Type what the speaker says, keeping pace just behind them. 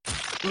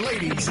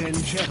Ladies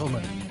and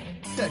gentlemen,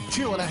 the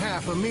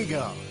 2.5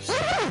 Amigos.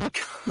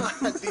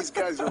 God, these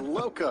guys are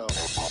loco.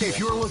 If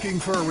you're looking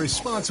for a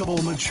responsible,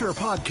 mature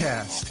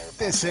podcast,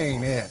 this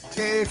ain't it.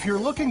 If you're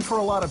looking for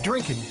a lot of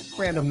drinking,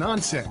 random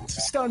nonsense,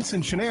 stunts,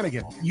 and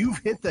shenanigans, you've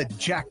hit the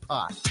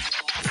jackpot.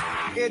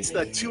 It's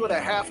the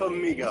 2.5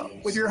 Amigos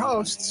with your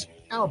hosts,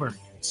 Albert,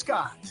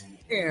 Scott,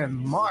 and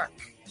Mark.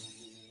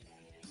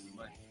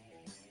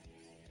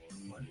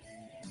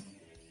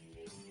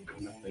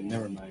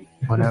 Never mind.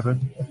 What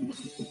happened?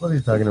 What are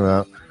you talking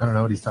about? I don't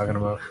know what he's talking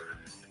about.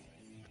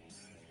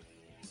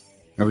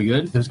 Are we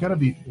good? There's got to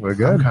be... We're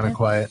good. I'm kind of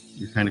quiet.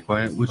 You're kind of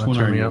quiet. Which Wanna one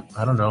turn are me you? up?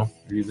 I don't know.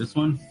 Are you this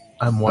one?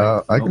 I'm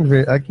white. I can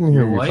hear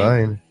You're you white?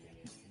 fine.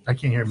 I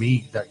can't hear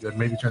me that good.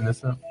 Maybe turn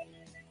this up.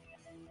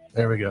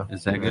 There we go.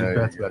 Is that good? Yeah.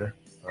 That's better.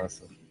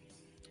 Awesome.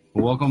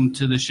 Welcome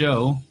to the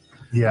show.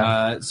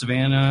 Yeah.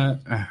 Savannah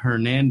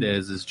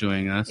Hernandez is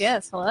joining us.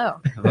 Yes,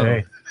 hello. Hello.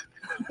 Hey.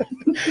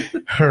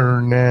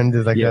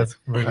 Hernandez, I Yeah. guess.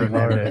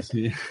 Hernandez.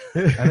 Yeah,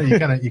 I know you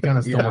kind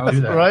of Yeah, I stumbled was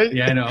through that.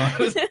 Right? I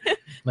know.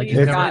 Like You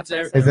you got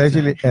never, this. It's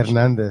actually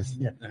Hernandez.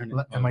 yeah.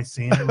 Am I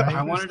saying it right?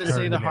 I wanted to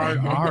say the hard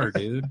R,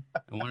 dude.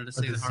 I wanted to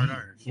say the hard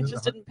R. It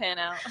just didn't pan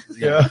out.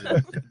 Yeah.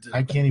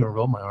 I can't even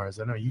roll my R's.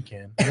 I know you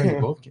can. Yeah, you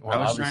both can. I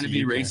was trying to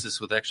be racist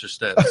with extra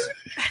steps.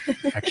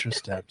 Extra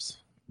steps.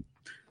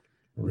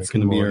 It's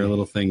going to be our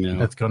little thing now.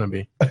 That's going to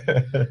be.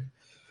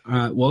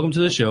 Welcome to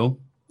the show.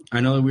 I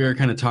know that we were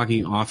kind of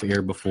talking off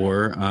air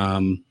before,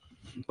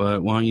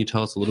 but why don't you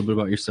tell us a little bit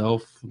about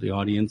yourself, the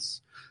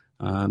audience,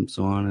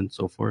 so on and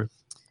so forth.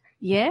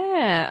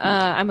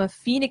 Yeah, I'm a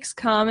Phoenix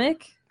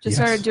comic. Just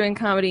Yes. started doing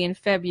comedy in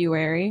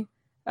February.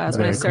 That's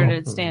when I Very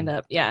started cool.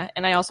 stand-up. Yeah,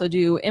 and I also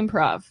do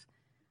improv.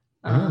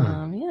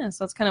 Yeah,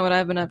 so that's kind of what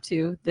I've been up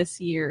to this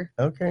year.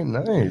 Okay,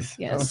 nice.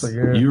 Yes. Oh, so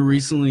you're, You were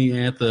recently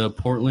at the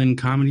Portland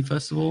Comedy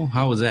Festival.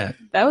 How was that?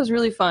 That was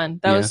really fun.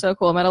 That Yeah. was so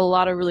cool. I met a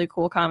lot of really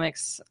cool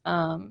comics.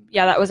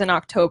 Yeah, that was in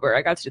October.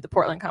 I got to do the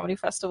Portland Comedy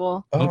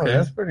Festival. Okay.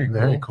 That's pretty cool.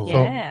 Very cool.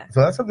 Yeah.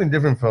 So that's something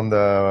different from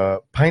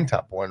the Pine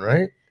Top one,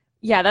 right?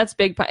 Yeah, that's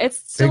Big Pine. It's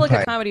still Big like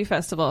Pine. a comedy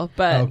festival,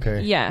 but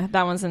Okay. yeah,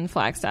 that one's in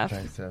Flagstaff.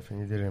 Nice stuff. And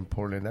you did it in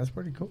Portland. That's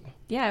pretty cool.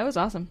 Yeah, it was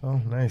awesome.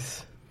 Oh,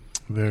 nice.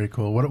 Very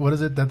cool. What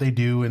is it that they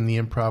do in the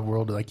improv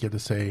world? Like you have to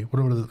say, what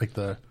is it, like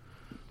the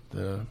what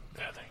are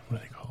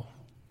they called?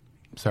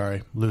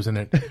 Sorry, losing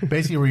it.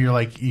 Basically, where you're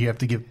like you have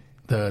to give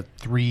the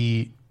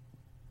three.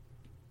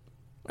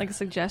 Like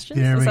suggestions?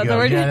 There Is we that go. the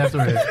word? Yeah, that's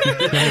what it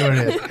is. That's what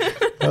it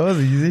is. That was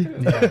easy.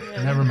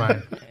 Yeah, never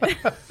mind.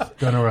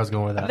 Don't know where I was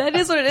going with that. That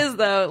is what it is,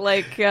 though.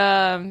 Like,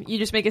 you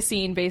just make a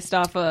scene based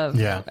off of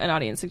Yeah. an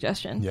audience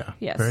suggestion. Yeah.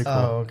 Yes. Very cool.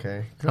 Oh,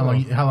 okay. Cool.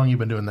 How long you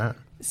been doing that?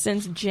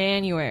 Since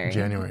January.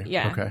 January.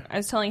 Yeah. Okay. I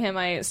was telling him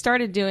I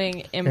started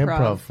doing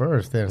Improv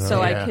first, then. Huh?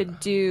 so Yeah. I could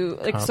do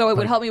so it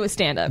would help me with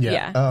stand up.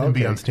 Yeah. Oh, And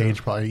be okay. on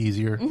stage probably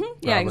easier. Yeah,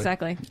 probably.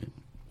 exactly.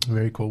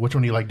 Very cool. Which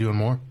one do you like doing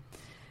more?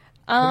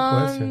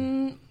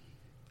 question.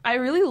 I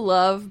really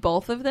love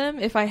both of them.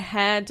 If I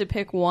had to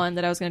pick one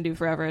that I was going to do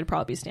forever, it'd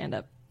probably be stand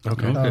up.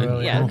 Okay. Okay. Oh,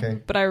 really? Yeah. Okay.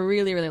 But I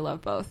really, really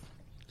love both.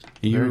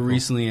 You Very were cool.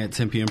 recently at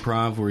Tempe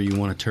Improv where you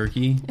won a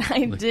turkey.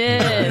 I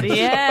did.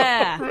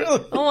 Yeah.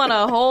 Really? I want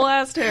a whole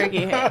ass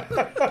turkey.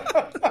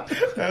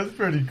 That's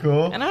pretty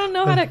cool. And I don't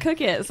know how to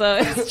cook it, so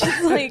it's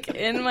just like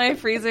in my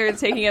freezer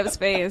taking up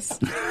space.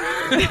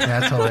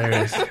 That's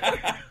hilarious.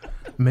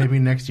 Maybe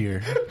next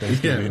year.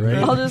 Thanksgiving, Yeah,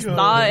 right? I'll just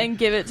thaw it and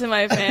give it to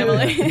my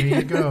family. There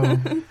you go.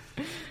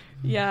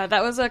 Yeah,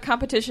 that was a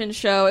competition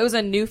show. It was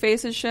a New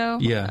Faces show.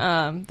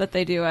 Yeah. That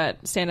they do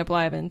at Stand Up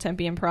Live in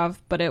Tempe Improv,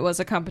 but it was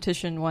a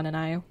competition one, and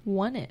I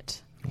won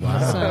it.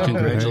 Wow. So-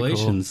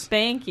 Congratulations.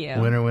 Thank you.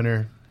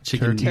 Winner.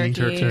 Chicken Turkey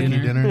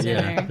dinner.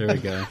 Yeah, there we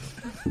go.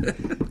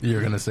 You're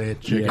going to say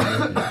it, chicken.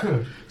 Yeah.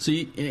 So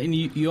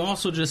you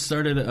also just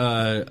started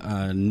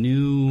a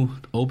new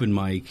open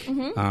mic.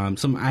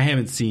 Mm-hmm. I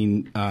haven't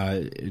seen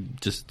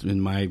just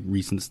in my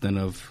recent stint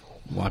of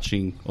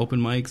watching open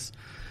mics.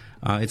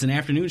 It's an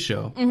afternoon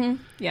show.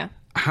 Mm-hmm. Yeah.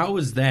 How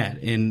was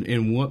that,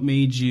 and what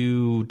made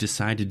you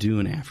decide to do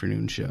an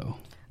afternoon show?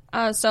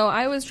 So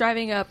I was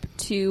driving up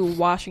to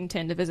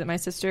Washington to visit my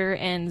sister,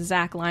 and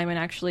Zach Lyman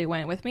actually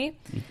went with me.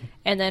 Mm-hmm.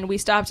 And then we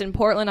stopped in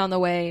Portland on the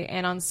way,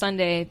 and on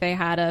Sunday they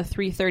had a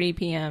 3:30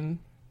 p.m.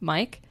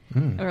 mic.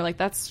 And we were like,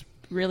 that's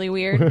really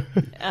weird.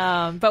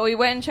 But we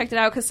went and checked it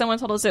out because someone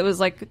told us it was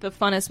like the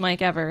funnest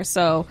mic ever.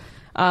 So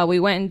we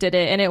went and did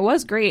it, and it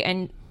was great.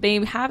 And they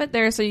have it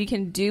there so you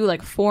can do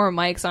like 4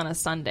 mics on a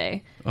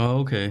Sunday. Oh,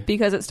 okay.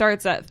 Because it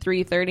starts at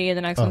 3:30 and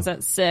the next one's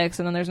at 6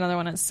 and then there's another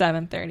one at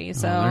 7:30.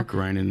 So they're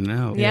grinding it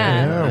out.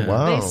 Yeah. Yeah,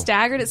 wow. they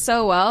staggered it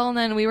so well, and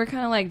then we were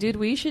kind of like, dude,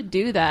 we should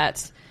do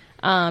that.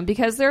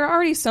 Because there are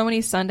already so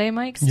many Sunday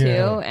mics too,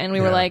 Yeah. and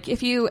we were like,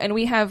 and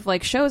we have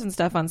like shows and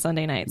stuff on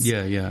Sunday nights.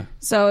 Yeah.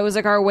 So it was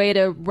like our way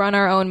to run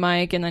our own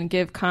mic and then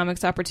give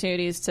comics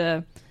opportunities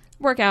to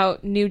work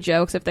out new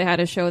jokes if they had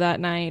a show that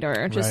night,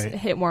 or just Right.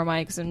 hit more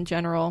mics in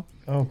general.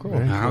 Oh, cool.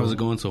 Very How's it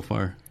going so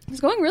far?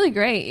 It's going really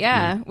great.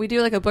 Yeah. We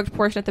do like a booked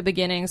portion at the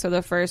beginning, so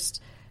the first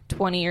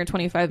 20 or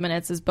 25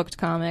 minutes is booked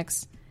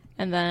comics.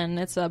 And then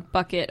it's a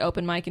bucket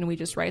open mic, and we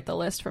just write the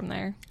list from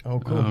there. Oh,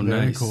 cool. Oh, Very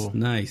nice, cool.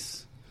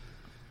 nice.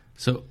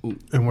 So,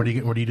 And where do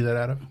you do that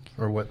out of,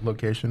 or what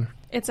location?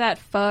 It's at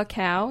Pho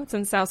Cow. It's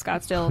in South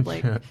Scottsdale.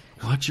 Like,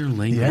 watch your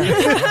language.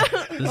 Yeah.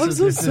 I'm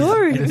so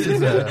sorry. This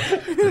is a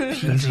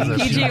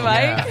PG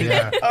Mike?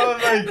 Yeah. I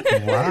was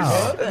like,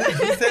 Wow.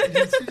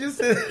 you just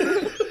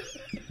said.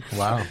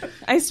 Wow.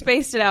 I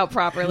spaced it out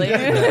properly.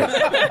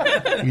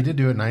 You did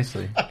do it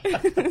nicely.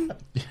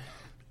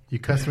 You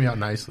cussed me out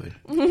nicely.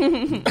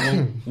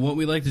 Well, what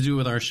we like to do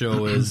with our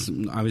show is,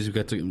 obviously, we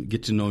got to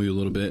get to know you a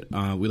little bit.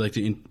 We like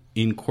to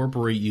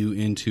incorporate you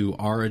into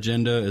our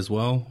agenda as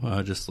well,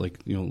 just like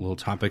little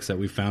topics that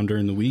we found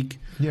during the week.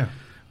 Yeah.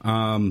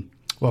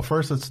 Well,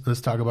 first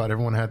let's talk about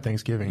everyone had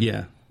Thanksgiving.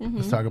 Yeah,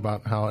 Let's talk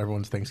about how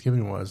everyone's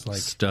Thanksgiving was like.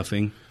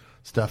 stuffing.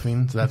 So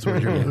that's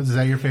what is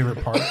that your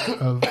favorite part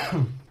of?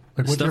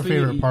 Like, what's Stuffing,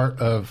 your favorite part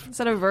of? Is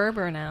that a verb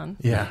or a noun?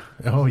 Yeah.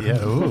 Oh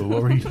yeah. Ooh,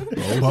 what were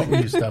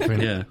you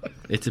stuffing? Yeah,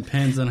 it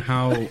depends on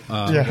how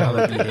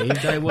well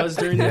behaved I was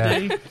during the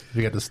day. Did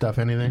you get to stuff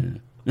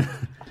anything?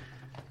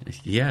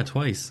 Yeah,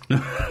 twice.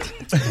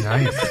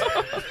 Nice.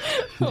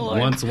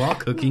 Once while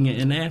cooking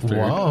it and after.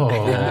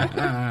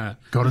 Whoa.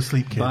 Go to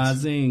sleep, kids.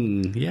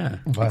 Bazing. Yeah,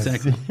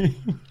 exactly.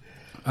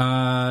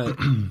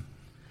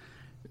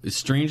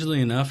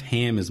 Strangely enough,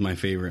 ham is my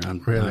favorite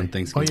on Really?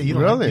 Thanksgiving. Oh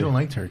yeah, you don't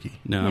like turkey.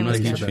 No, I'm Ham not a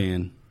is huge good.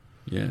 fan.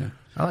 Yeah.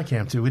 I like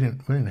ham too. We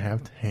didn't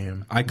have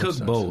ham. I cook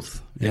Most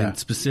both, Yeah. and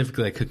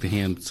specifically, I cook the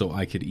ham so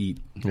I could eat.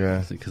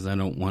 Yeah. Because I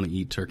don't want to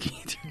eat turkey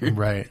either.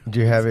 Right.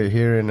 Do you have it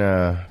here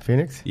in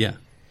Phoenix? Yeah,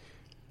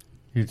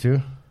 You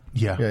too?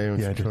 Yeah. Yeah, you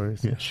went I to did.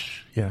 Troy's. Yeah.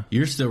 Yeah.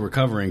 you're still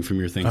recovering from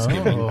your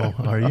Thanksgiving. Oh,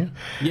 are you?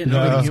 Yeah,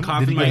 nobody's Did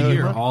coughing you my go to ear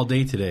Yuma? all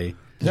day today.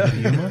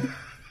 Yuma?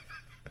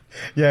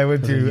 Yeah, I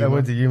went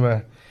Yuma? to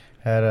Yuma.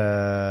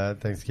 Had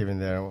Thanksgiving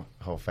there,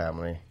 whole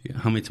family. Yeah,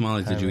 how many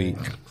tamales did you eat?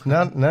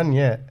 None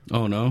yet.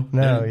 Oh no,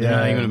 No, They're yeah.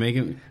 not even gonna make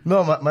it.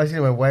 No,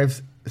 my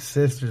wife's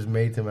sisters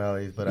made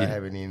tamales, but I Yeah.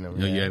 haven't eaten them.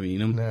 No, yet. you haven't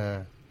eaten them? Nah,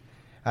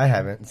 I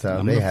haven't. So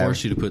I'm they gonna have.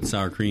 force you to put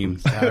sour cream.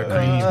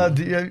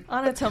 Do you-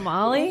 On a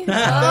tamale?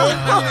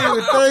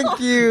 Thank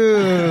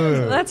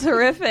you. That's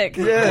horrific.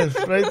 Yes,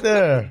 right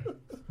there.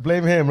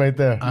 Blame him right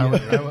there.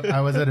 I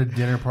was at a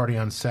dinner party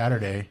on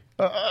Saturday,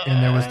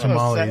 and there was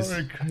tamales.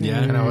 Sour cream.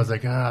 Yeah. And I was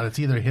like, it's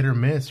either hit or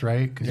miss,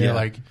 right? Because Yeah. you're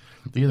like,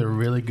 they're either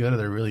really good or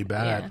they're really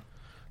bad. Yeah.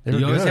 They were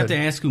You always good. have to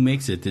ask who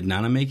makes it. Did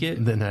Nana make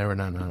it? Then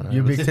no.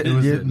 You big It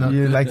was,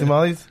 you like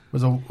tamales? It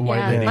was a white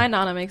Yeah, lady. my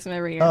nana makes them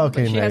every year. Oh,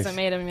 okay, but she nice. hasn't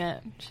made them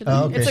yet.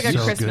 Oh, okay. It's like a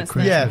So Christmas good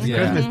thing. Yeah, it's a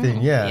Yeah. Christmas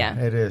thing. Yeah, Yeah.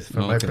 it is. For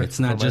Oh, my okay. per- It's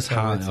not for my just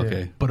family, hot. too.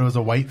 Okay. But it was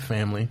a white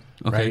family,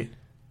 Okay. right?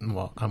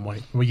 Well, I'm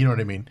white. Well, you know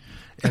what I mean.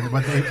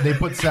 But they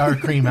put sour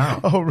cream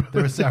out. Oh, really?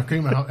 There was sour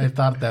cream out. I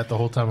thought that the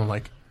whole time. I'm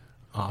like,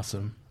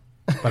 awesome.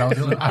 But I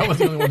was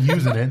the only one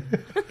using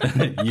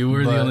it. You were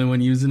the But- only one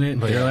using it.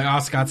 but They're yeah. like, "Oh,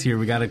 Scott's here.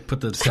 We got to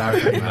put the Sour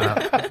cream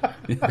out.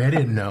 They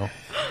didn't know.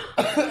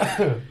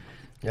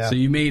 Yeah. So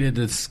you made a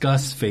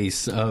disgust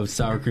face of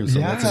sour cream. So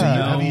Yeah. let's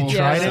Have you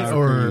tried Yeah. it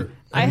or?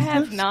 I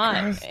have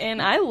not, and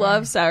I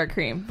love sour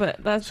cream, but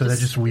that's So that's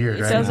just weird,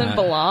 It right? doesn't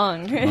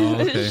belong. Oh,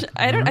 okay.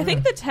 I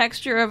think the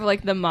texture of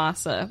like the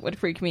masa would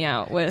freak me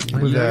out with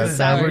With the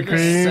sour cream.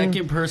 cream.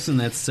 second person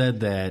that said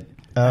that.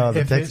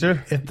 The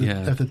texture? If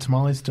the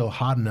tamale's still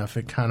hot enough,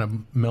 it kind of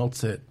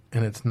melts it,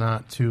 and it's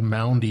not too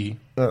moundy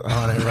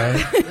on it,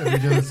 right?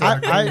 If you do the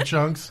sour cream in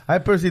chunks. I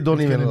personally don't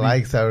even gonna be-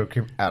 like sour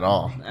cream at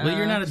all. Well,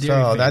 you're not a dairy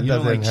So fan. that You don't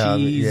doesn't like have-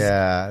 cheese.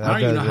 yeah, that I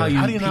don't even know how doesn't- you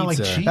How eat do you not like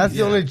pizza. cheese? That's the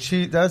Yeah. only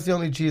cheese. That's the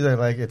only cheese I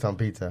like. It's on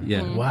pizza.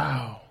 Yeah,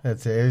 Wow.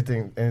 That's it.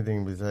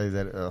 Anything besides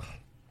that, ugh.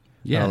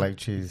 yeah. I don't like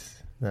cheese.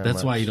 that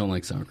That's why much. you don't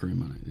like sour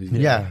cream on it.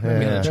 Yeah,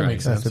 That try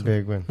makes it. sense. That's a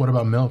big one. What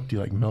about milk? Do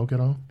you like milk at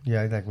all? Yeah,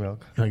 I like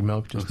milk. You like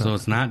milk? Just So milk?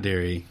 it's not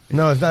dairy.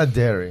 No, it's not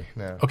dairy.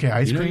 No. Okay,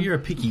 ice You know, cream. you're a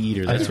picky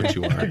eater. That's what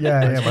you are.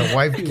 Yeah. My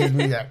wife gives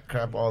me that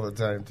crap all the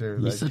time too.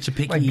 You're such a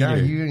picky my God,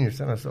 eater. you and your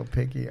son are so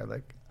picky. I'm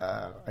like,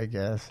 I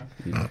guess.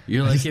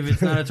 You're like, if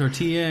it's not a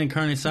tortilla and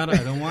carne asada,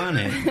 I don't want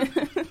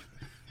it.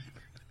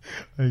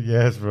 I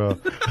guess, bro.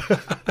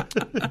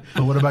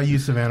 But what about you,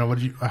 Savannah?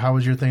 How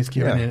was your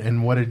Thanksgiving? Yeah.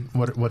 And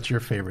what's your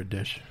favorite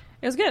dish?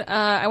 It was good.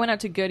 I went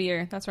out to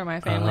Goodyear. That's where my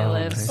family Oh,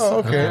 lives. nice. Oh,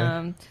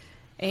 okay.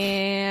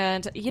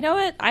 And you know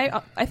what?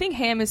 I think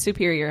ham is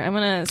superior. I'm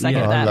gonna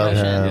second Yeah. that I love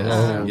motion. ham. Yes,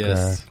 Oh,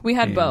 yes. We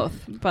had Ham. both,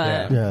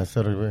 but Yeah,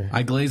 so do we.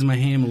 I glaze my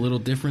ham a little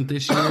different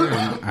this year,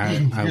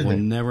 and I will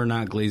never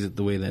not glaze it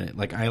the way that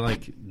I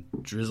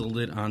drizzled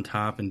it on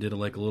top and did a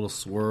little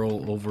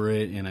swirl over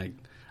it, and I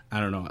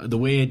don't know, the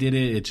way I did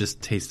it, it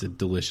just tasted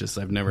delicious.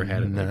 I've never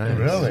had it like that. Nice.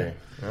 Really?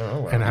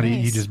 Oh, wow. And how do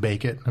you Nice. just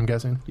bake it? I'm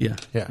guessing. Yeah.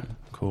 Yeah.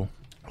 Cool.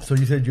 So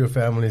you said your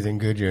family's in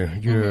Goodyear.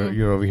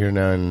 You're over here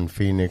now in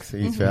Phoenix,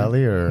 East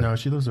Valley, or? No,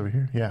 she lives over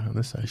here. Yeah, on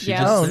this side.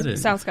 yeah, just said it.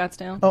 South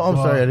Scottsdale. Oh, I'm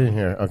Well- sorry, I didn't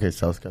hear. Okay,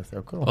 South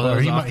Scottsdale. Cool. Oh, that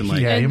was you off the might-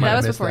 mic. Yeah, you And might that have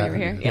was missed before you that. were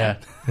here, Yeah.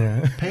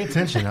 Yeah. Pay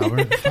attention,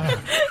 Albert.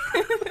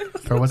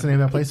 Fuck. Or what's the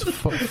name of that place?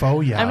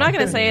 Fo Yao. I'm not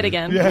gonna say it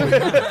again.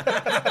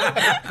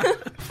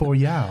 Fo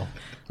Yao.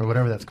 or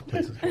whatever that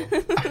place is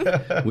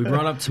called. We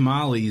brought up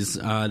tamales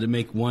to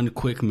make one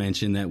quick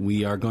mention that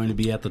we are going to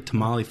be at the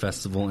Tamale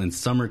Festival in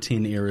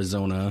Somerton,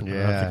 Arizona.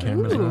 Yeah. The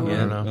camera's on. I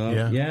don't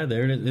know. Yeah,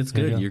 there it is. It's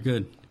good. You're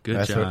good.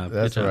 Good job.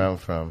 That's Good where job. I'm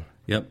from.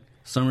 Yep.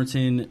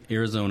 Somerton,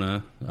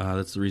 Arizona.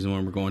 That's the reason why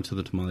we're going to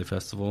the Tamale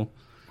Festival.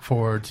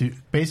 To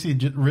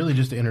basically really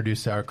just to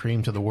introduce sour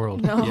cream to the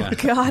world. Oh, Yeah.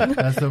 God.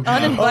 That's the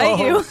Uninvite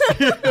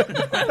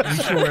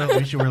you.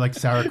 we should wear like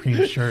sour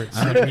cream shirts.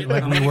 I'm Like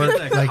we gonna wear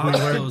get that like we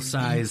Costco wear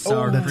size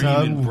sour the cream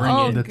tub. and bring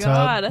Oh, it. the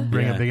God. tub.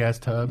 Bring Yeah. a big ass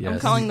tub. Yes. I'm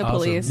calling the Awesome.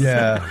 police.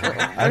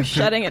 Yeah. We're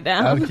shutting it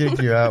I'll down.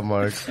 kick you out,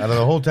 Mark. Out of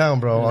the whole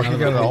town, bro. I'll kick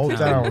you out of the whole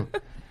town.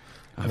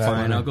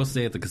 Fine, I'll go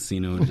stay at the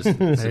casino and just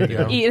There you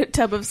go. Eat a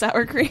tub of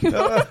sour cream.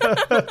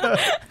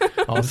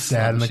 All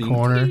sad in the Machine.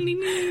 corner.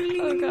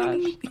 Oh,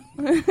 gosh.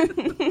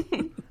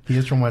 He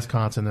is from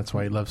Wisconsin. That's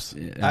why he loves.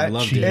 I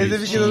love cheese. cheese. Is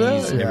it because of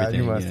that? Yeah, everything,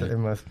 you must. yeah. It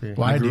must be.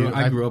 Well,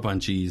 I grew up on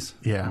cheese.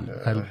 Yeah,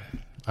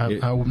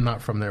 I'm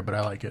not from there, but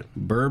I like it.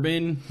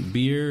 Bourbon,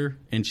 beer,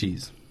 and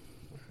cheese.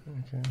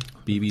 Okay.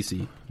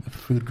 BBC.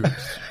 Food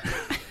groups.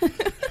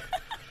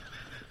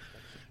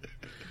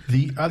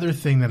 The other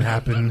thing that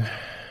happened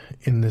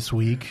in this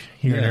week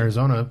here in Yeah.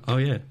 Arizona, Oh,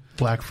 yeah.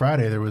 Black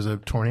Friday, there was a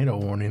tornado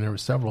warning. There were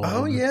several. Oh,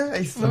 of them. yeah.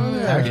 I saw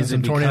that. Actually, Is some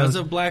it because tornadoes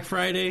of Black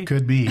Friday?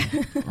 could be.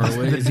 Or is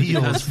it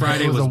because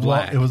Friday was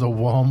black? It was a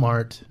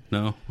Walmart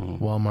No? Oh.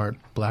 Walmart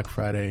Black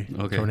Friday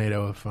Okay.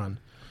 tornado of fun.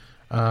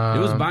 It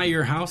was by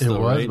your house, it though,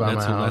 was right? by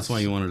That's my that's house. why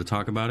you wanted to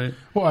talk about it?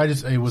 Well, it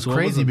was So what was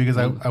crazy it? because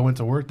I went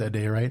to work that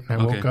day, right?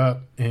 And I Okay. woke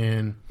up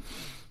and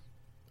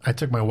I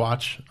took my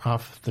watch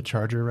off the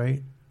charger,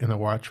 right? And the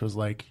watch was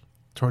like,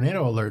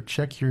 tornado alert,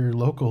 check your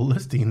local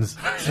listings.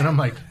 And I'm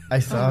like, I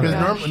saw because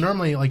that.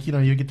 normally, like,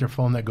 you get your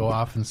phone that go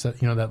off and set,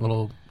 that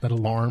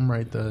alarm,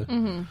 right? The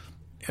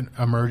an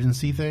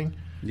emergency thing.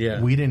 Yeah.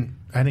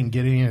 I didn't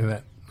get any of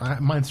that.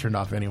 Mine's turned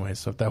off anyway.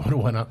 So if that would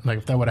have went up, like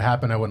if that would have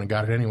happened, I wouldn't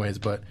have got it anyways.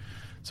 But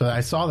so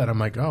I saw that. I'm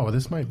like, oh,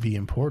 this might be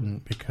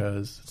important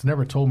because it's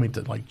never told me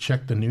to like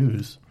check the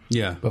news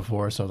Yeah.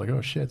 before. So I was like,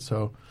 oh shit.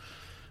 So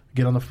I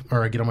get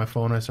on my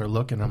phone and I start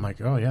looking. I'm like,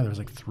 oh yeah, there's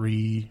like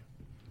 3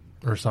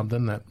 or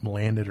something that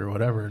landed or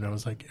whatever. And I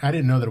was like, I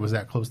didn't know that it was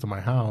that close to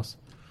my house.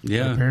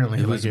 Yeah. But apparently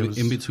it like, was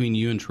in between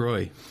you and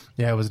Troy.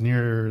 Yeah, it was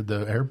near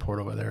the airport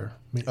over there.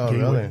 Oh,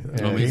 really?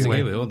 Yeah, Oh, Mesa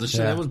Gateway. Oh,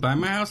 that was by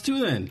my house, too,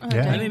 then.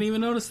 Yeah. I didn't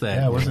even notice that.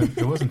 Yeah,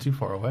 it wasn't too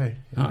far away.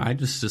 Oh, I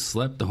just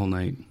slept the whole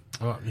night.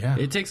 Oh, yeah.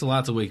 It takes a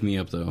lot to wake me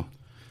up, though.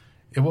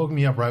 It woke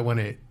me up right when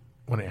it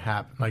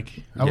happened. Like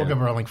I woke Yeah.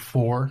 up around like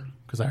 4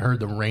 because I heard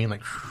the rain.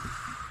 Like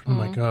I'm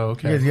like, oh You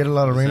okay. guys get a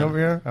lot of rain over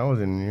here? I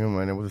was in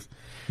Newman. It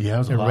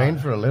Yeah, it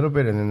rained for a little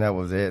bit, and then that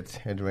was it.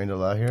 It rained a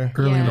lot here.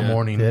 early in the Yeah.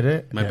 morning. Did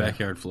it? My Yeah.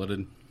 backyard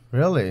flooded.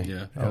 Really?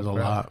 Yeah. That was a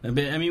lot. I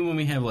mean, when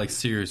we have like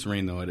serious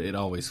rain, though, it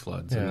always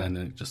floods, Yeah. and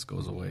then it just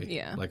goes away.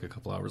 Yeah. Like a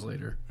couple hours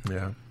later.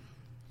 Yeah.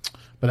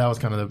 But that was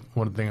kind of the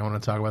one thing I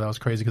want to talk about. That was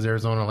crazy because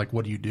Arizona, like,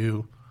 what do you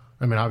do?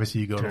 I mean,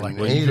 obviously you go to like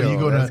Tornado, you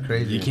go that's to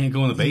crazy. You can't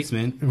go in the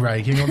basement. right.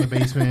 You can't go in the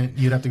basement.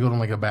 You'd have to go to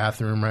like a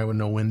bathroom, right, with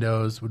no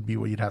windows would be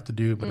what you'd have to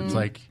do. But it's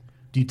like,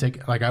 do you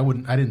take like I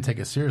didn't take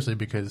it seriously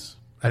because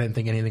I didn't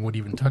think anything would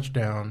even touch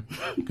down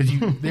because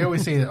they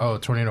always say oh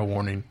tornado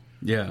warning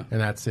Yeah.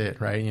 and that's it,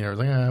 right? You know, it's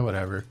like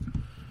whatever.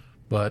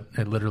 But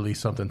it literally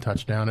something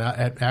touched down.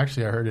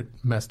 Actually, I heard it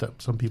messed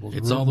up some people's.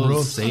 It's all those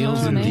roofs.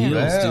 sales Oh, and man. deals,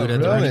 Yeah, dude,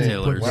 at the really?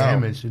 retailers. Put Wow.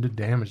 damage. It did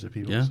damage to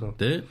people. Yeah, So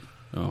did it?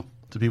 Oh,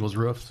 to people's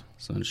roofs.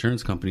 so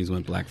insurance companies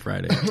went Black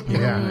Friday.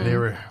 Yeah, they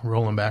were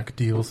rolling back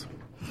deals.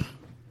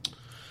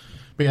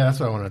 But yeah, that's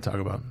what I wanted to talk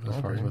about as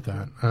far as with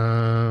that.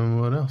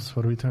 What else?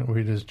 What are we talking? Were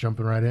we just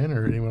jumping right in,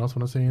 or anyone else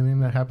want to say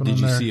anything that happened? Did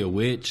on you there? see a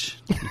witch?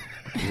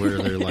 Where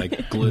they're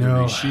like glittery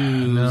No,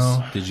 shoes?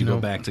 no, Did you no. go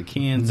back to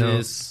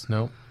Kansas?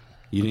 Nope.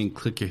 You didn't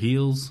click your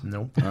heels?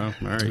 Nope. Oh, all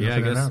right. Nothing Yeah,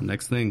 I guess out.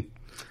 next thing.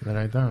 That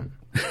I thought.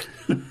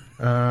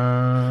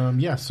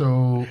 Yeah. So,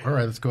 all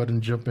right, let's go ahead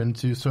and jump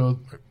into. So,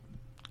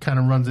 kind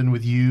of runs in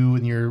with you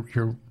and your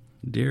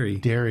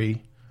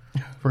Dairy.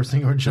 First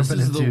thing we're This jumping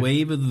is into. the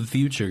wave of the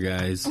future,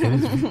 guys.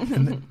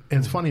 And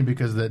it's funny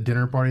because the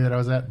dinner party that I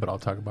was at, but I'll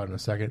talk about it in a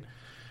second.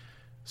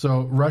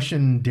 So,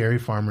 Russian dairy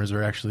farmers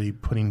are actually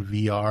putting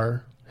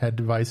VR head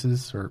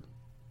devices or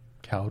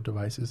cow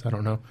devices, I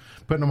don't know,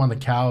 putting them on the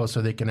cows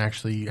so they can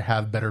actually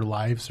have better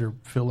lives or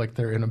feel like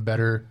they're in a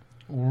better,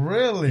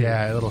 Really?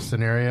 a little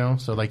scenario.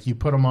 So, like, you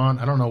put them on.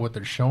 I don't know what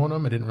they're showing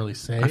them. It didn't really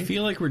say. I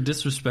feel like we're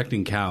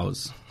disrespecting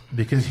cows.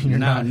 Because you're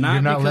not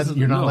because letting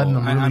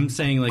them. Really I'm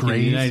saying like in the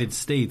graze. United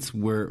States,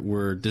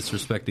 we're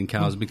disrespecting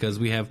cows because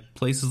we have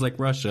places like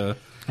Russia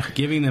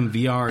giving them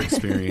VR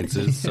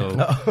experiences. So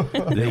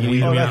they can either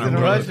be that's on a in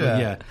road-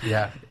 Russia.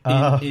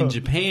 Yeah. In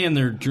Japan,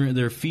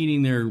 they're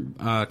feeding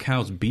their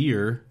cows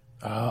beer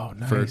Oh,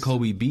 nice. for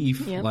Kobe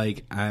beef. Yep.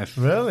 Like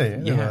Really? I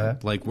didn't know yeah,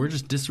 that. like we're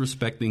just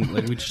disrespecting.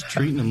 Like we're just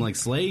treating them like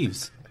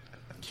slaves.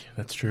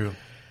 That's true.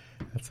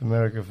 That's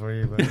America for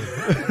you,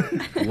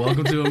 buddy.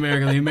 Welcome to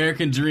America, the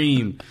American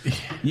dream.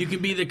 You can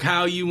be the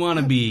cow you want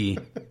to be.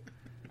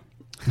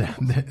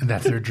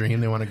 That's their dream.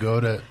 They want to go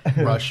to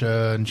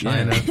Russia and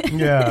China,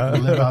 Yeah.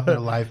 live out their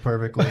life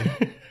perfectly.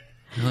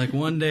 You're like,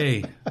 one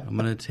day I'm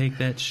gonna take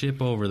that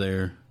ship over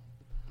there.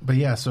 But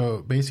yeah,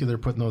 so basically they're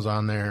putting those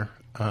on there.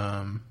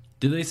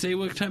 Do they say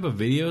what type of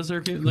videos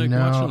they're like No,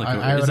 watching? Like,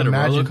 I is would it a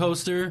imagine- roller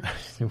coaster?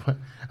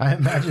 I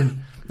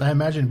imagine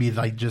it'd be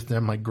like just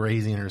them like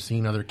grazing or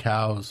seeing other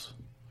cows.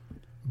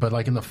 But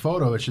like in the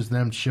photo, it's just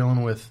them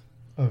chilling with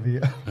their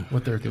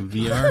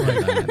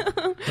VR.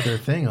 with their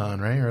thing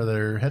on, right, or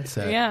their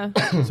headset. Yeah.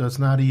 So it's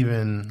not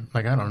even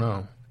like I don't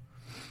know,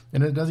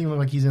 and it doesn't even look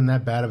like he's in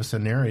that bad of a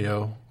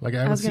scenario. Like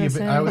I would was gonna see,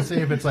 say. I would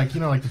say if it's like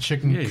like the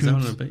chicken Yeah, he's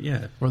on coops, a bit,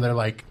 yeah. where they're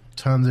like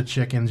tons of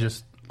chickens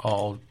just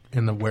all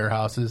in the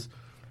warehouses.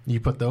 You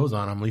put those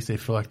on them, at least they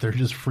feel like they're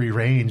just free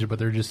range, but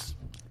they're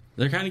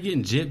kind of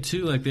getting gypped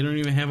too. Like they don't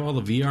even have all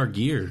the VR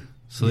gear,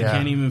 so they Yeah.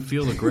 can't even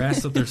feel the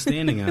grass that they're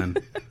standing on.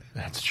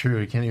 That's true.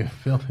 He can't even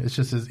feel. It's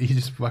just he's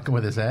just fucking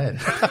with his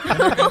head.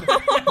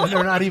 And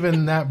they're not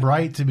even that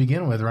bright to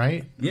begin with,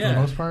 right? Yeah. For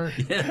the most part.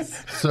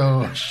 Yes.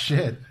 So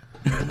shit,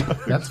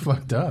 that's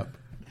fucked up.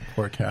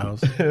 Poor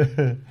cows.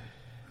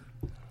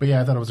 But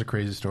yeah, I thought it was a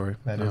crazy story.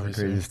 That is a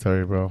obviously. crazy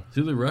story, bro.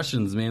 To the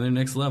Russians, man, they're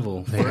next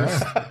level. They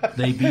First, are.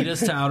 they beat us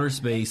to outer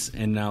space,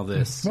 and now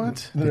this.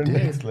 What? They The did.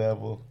 next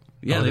level.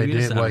 Yeah, Oh, they, they beat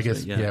us did. to Well, I outer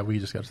guess space. yeah, we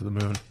just got to the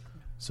moon,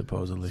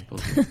 supposedly.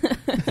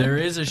 There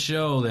is a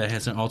show that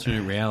has an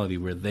alternate reality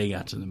where they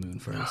got to the moon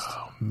first.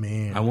 Oh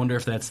man, I wonder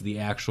if that's the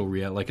actual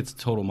reality. Like, it's a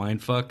total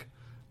mindfuck.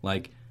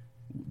 Like,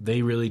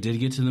 they really did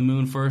get to the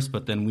moon first,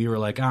 but then we were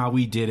like,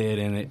 we did it,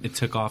 and it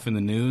took off in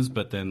the news.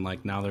 But then,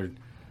 like, now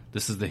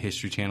this is the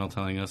History Channel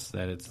telling us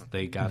that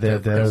they got there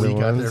They're first. the we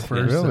got there ones?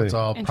 first. Really? It's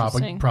all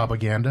Interesting.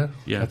 propaganda.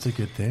 Yeah. That's a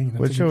good thing. That's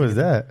What a show good is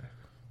thing. that?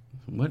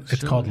 What It's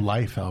show? called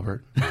Life,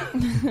 Albert.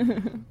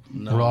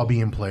 No. We're all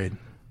being played.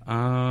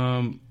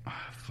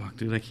 Fuck,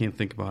 dude, I can't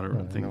think about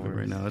it. Think of it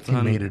right now. It's He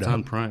on. made it It's up.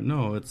 on Prime.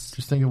 No, it's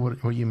Just think of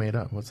what you made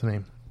up. What's the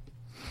name?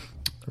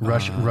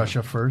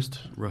 Russia first.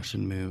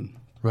 Russian Moon.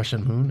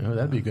 Russian Moon. Oh,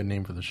 that'd be a good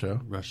name for the show.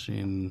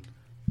 Russian,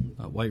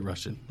 White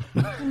Russian.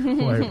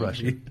 White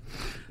Russian.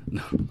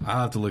 No,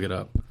 I'll have to look it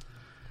up.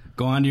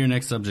 Go on to your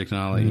next subject, and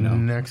I'll let you know.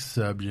 Next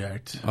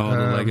subject. Oh,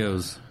 the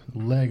Legos.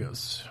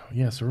 Legos.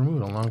 Yeah, so we're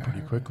moving along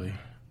pretty quickly.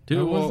 Dude,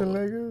 What was well, the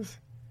Legos?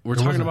 we're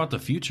talking about the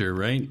future,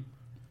 right?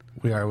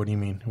 We are. What do you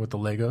mean with the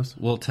Legos?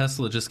 Well,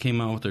 Tesla just came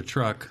out with their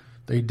truck.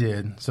 They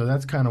did. So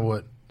that's kind of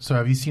what. So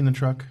have you seen the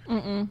truck?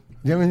 Mm-mm.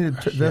 You haven't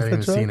I haven't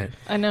even seen it.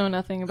 I know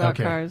nothing about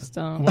Okay. cars.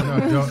 Don't. Well,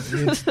 no,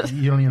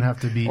 you don't even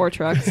have to be. Or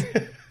trucks.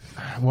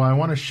 Well, I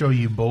want to show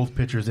you both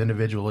pictures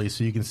individually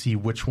so you can see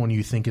which one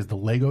you think is the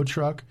Lego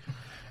truck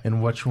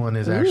and which one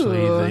is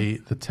actually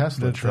Ooh. the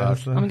Tesla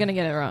truck. I'm gonna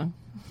get it wrong.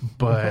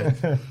 But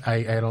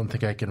I don't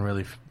think I can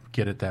really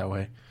get it that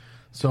way.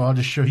 So I'll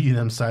just show you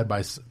them side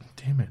by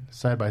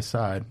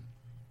side.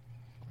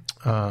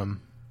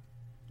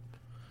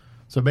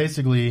 So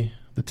basically,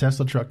 the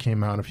Tesla truck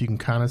came out. If you can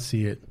kind of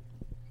see it,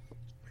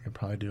 I could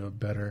probably do a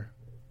better.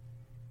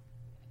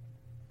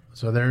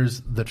 So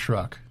there's the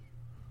truck.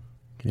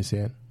 Can you see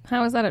it?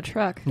 How is that a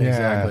truck? Yeah.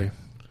 Exactly.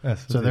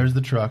 So there's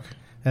the truck.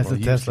 That's the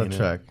you've Tesla seen it.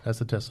 truck. That's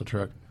the Tesla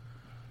truck.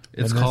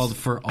 It's And this- called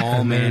For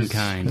All And there's-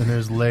 Mankind. And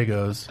there's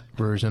Lego's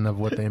version of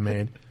what they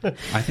made.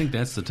 I think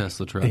that's the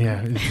Tesla truck.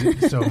 Yeah.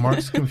 So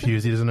Mark's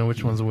confused. He doesn't know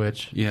which one's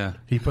which. Yeah.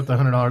 He put the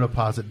 $100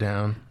 deposit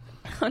down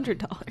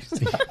 $100.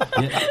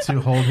 Yeah.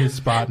 to hold his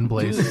spot in Dude,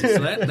 place. so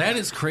that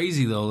is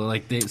crazy though.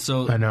 Like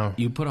I know.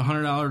 you put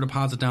 $100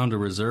 deposit down to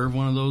reserve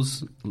one of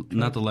those,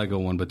 not the Lego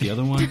one, but the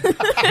other one.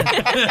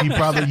 You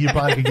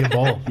probably could get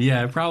both.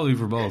 Yeah, probably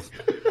for both.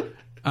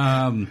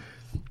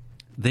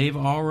 They've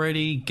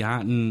already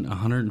gotten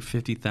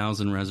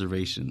 150,000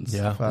 reservations.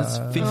 Yeah. That's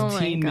Oh my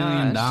 $15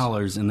 million,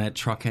 gosh. and that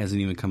truck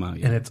hasn't even come out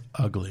yet. And it's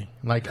ugly.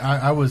 Like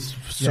I was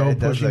so it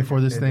does pushing look-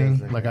 for this it thing.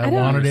 does look Like like I I don't-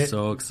 wanted I'm it.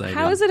 so excited.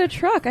 How is it a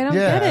truck? I don't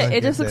Yeah, get I it. don't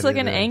It just get looks that like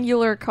an either.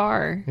 angular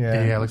car. Yeah,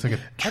 it looks like a I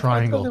thought there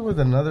triangle. was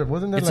another.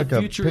 Wasn't there It's like a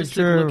a futuristic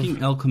picture?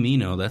 looking El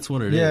Camino. That's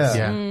what it is.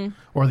 Yeah. Yeah.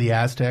 Or the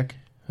Aztec.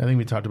 I think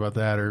we talked about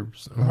that, or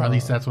at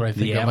least that's what I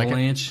think The of. Like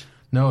Avalanche.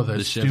 no,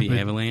 the Chevy stupid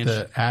Avalanche?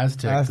 the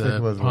Aztec, Aztec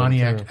the was one,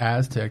 Pontiac too.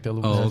 Aztec. That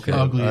looks Oh, okay.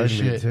 ugly as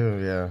Ugly shit. too.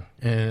 Yeah.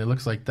 And it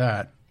looks like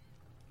that.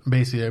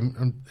 Basically,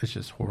 it's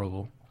just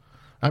horrible.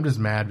 I'm just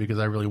mad because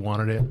I really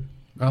wanted it.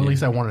 At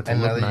least I wanted it to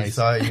And now look that you nice.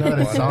 saw it, you Now that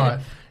I want saw it.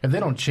 it, if they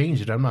don't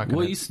change it, I'm not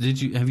Well,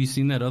 gonna. have you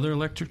seen that other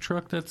electric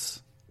truck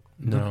that's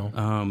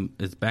No.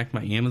 it's backed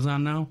by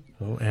Amazon now?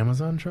 Oh,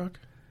 Amazon truck.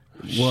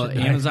 Well, Shit.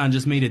 Amazon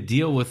just made a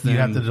deal with them. You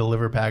have to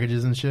deliver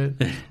packages and shit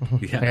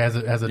yeah, as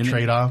a in-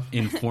 trade off.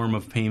 in form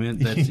of payment.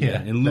 That's,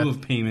 Yeah, in lieu that's-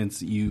 of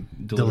payments, you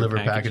Deliver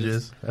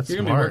packages. That's You're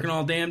gonna smart. be working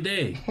all damn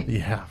day.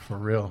 Yeah, for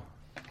real.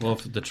 Well,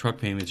 if the truck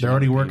payments, They're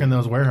already working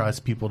those warehouse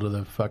people to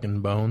the fucking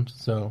bones.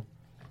 So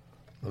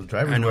Those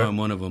drivers. I know work- I'm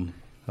one of them.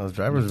 Those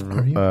drivers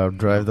Are you?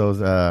 drive those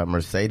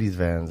Mercedes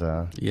vans.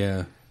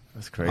 Yeah,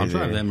 That's crazy. I'll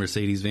drive that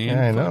Mercedes van.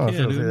 Yeah, I know. Fuck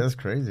yeah, dude. That's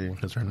crazy.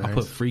 those are I'll nice.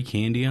 put free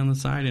candy on the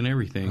side and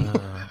everything.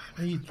 Why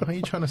are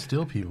you trying to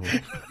steal people?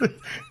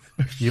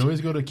 You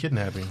always go to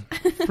kidnapping.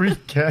 Free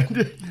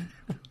candy.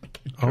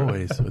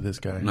 Always with this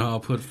guy. No, I'll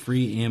put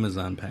free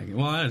Amazon package.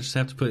 Well, I just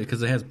have to put it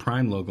because it has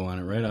Prime logo on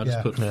it, right? I'll just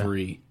Yeah. put Yeah.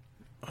 free.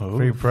 Oh,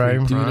 Free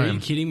Prime. Dude, are you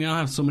kidding me? I'll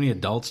have so many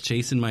adults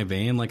chasing my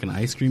van like an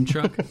ice cream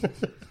truck.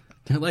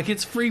 They're like,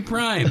 it's free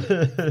Prime,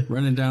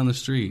 running down the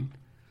street.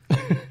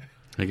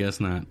 I guess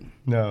not.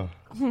 No,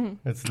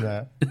 it's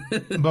not.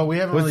 But we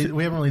haven't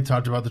really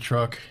talked about the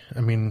truck.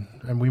 I mean,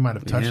 and we might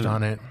have touched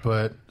on it,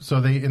 but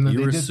so they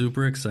were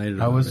super excited.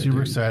 I was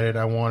super excited.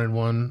 I wanted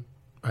one.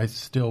 I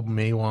still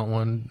may want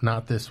one.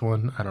 Not this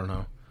one. I don't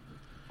know.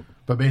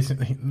 But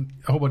basically,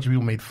 a whole bunch of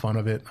people made fun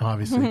of it,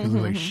 obviously, because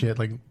they're like, shit.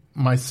 Like,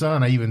 my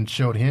son, I even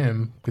showed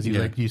him, because he was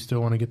like, do you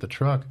still want to get the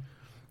truck?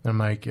 And I'm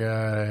like,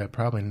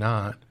 probably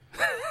not.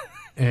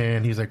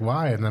 And he's like,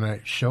 why? And then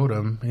I showed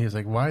him, and he's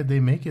like, why'd they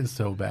make it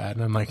so bad?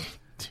 And I'm like,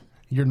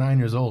 you're 9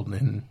 years old,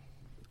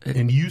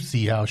 and you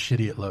see how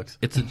shitty it looks.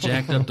 It's a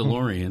jacked up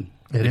DeLorean.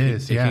 It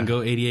is, It can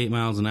go 88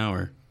 miles an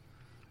hour.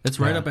 It's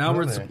right up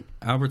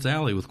Albert's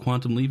alley with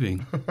quantum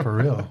leaping. For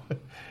real.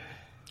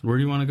 Where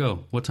do you want to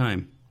go? What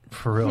time?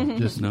 For real.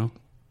 Just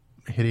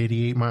hit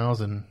 88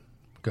 miles and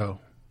go.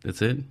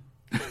 That's it?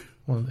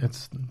 Well,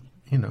 it's,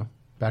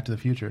 Back to the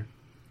Future.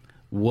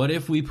 What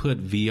if we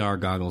put VR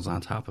goggles on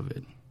top of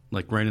it?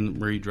 Like right in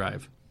where you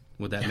drive.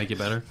 Would that make it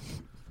better?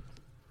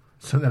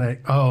 So that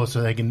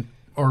I can,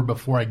 or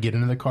before I get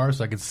into the car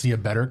so I can see a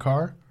better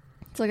car?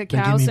 It's like a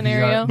cow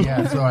scenario. VR.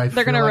 Yeah, so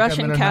they're going to rush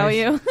and cow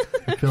you.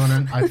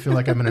 I feel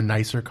like I'm in a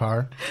nicer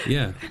car.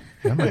 Yeah.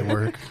 That might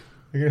work.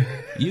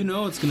 You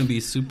know it's going to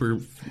be super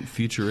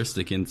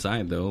futuristic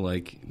inside, though.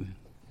 Like,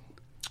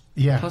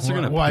 yeah. Plus they're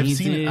going to I've paint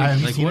seen it.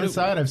 I've seen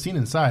inside. I've seen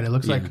inside. It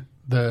looks like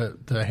the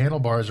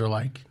handlebars are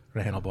like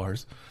the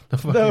handlebars.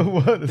 They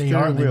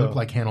look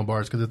like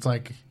handlebars because it's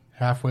like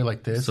halfway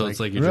like this. So like, it's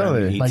like you're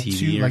driving an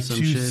ATV or some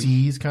two shit?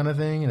 C's kind of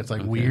thing, and it's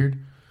like weird.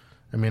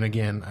 I mean,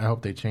 again, I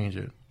hope they change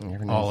it.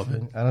 All of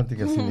it. I don't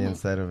think I've seen the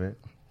inside of it.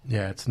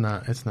 Yeah, it's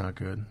not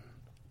good.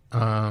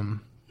 The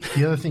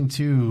other thing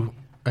too,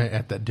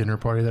 at that dinner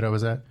party that I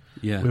was at,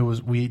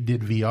 we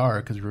did VR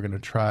because we were going to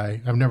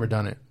try. I've never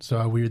done it,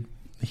 so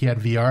he had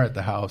VR at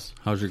the house.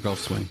 How's your golf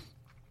swing?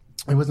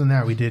 It wasn't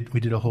that we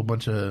did a whole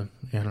bunch of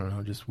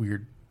just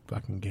weird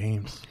fucking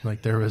games.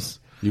 Like there was.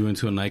 You went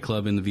to a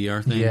nightclub in the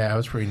VR thing? Yeah, it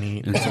was pretty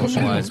neat. And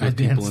socialized with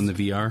people in the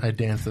VR? I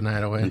danced the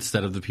night away.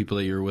 Instead of the people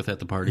that you were with at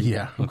the party?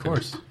 Yeah, of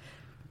course.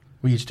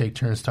 We each take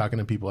turns talking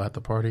to people at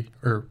the party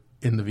or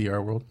in the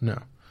VR world. No.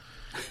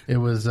 It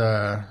was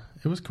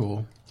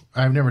cool.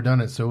 I've never done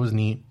it, so it was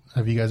neat.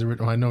 Have you guys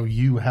ever? I know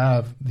you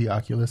have the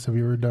Oculus. Have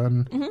you ever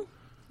done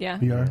Yeah.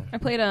 VR? I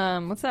played,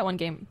 what's that one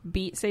game?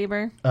 Beat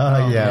Saber.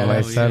 Oh, yeah.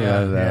 My son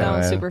loves that. That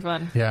one's super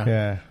fun. Yeah.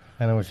 Yeah.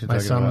 I know what you're talking about.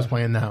 My son was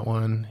playing that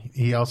one.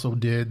 He also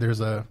did.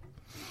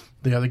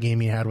 The other game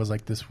he had was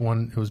like this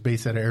one. It was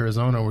based out of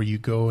Arizona where you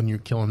go and you're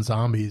killing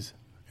zombies.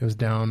 It was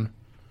down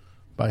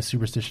by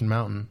Superstition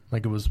Mountain.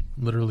 Like it was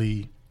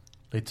literally,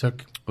 they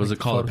took. Was it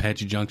called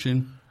Apache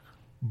Junction?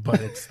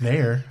 But it's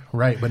there,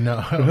 right? But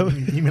no,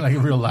 you mean like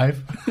in real life?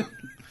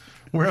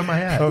 Where am I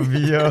at? Oh,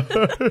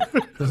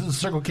 VR. This is a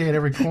Circle K at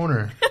every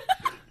corner.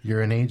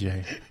 You're an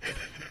AJ.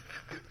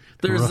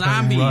 They're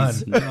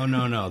zombies.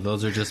 No.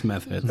 Those are just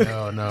meth heads.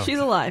 No. She's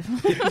alive.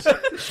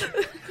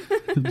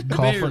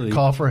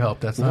 Call for help.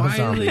 That's not a Why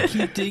zombie. do they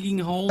keep digging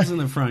holes in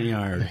the front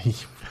yard?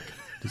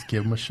 Just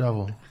give them a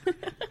shovel.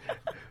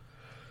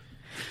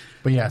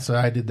 But yeah, so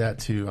I did that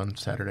too on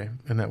Saturday,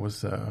 and that was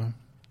to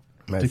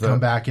come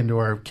back into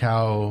our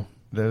cow.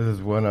 There's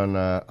this one on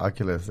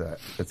Oculus.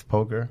 It's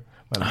poker.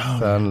 My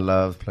son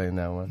loves playing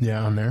that one.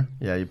 Yeah, on there.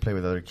 Yeah, you play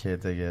with other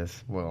kids, I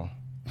guess. Well,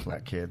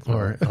 not kids.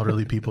 Or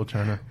elderly people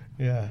trying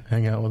to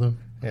hang out with them.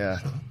 Yeah.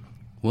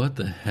 What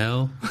the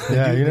hell?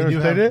 Yeah, you never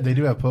played it? They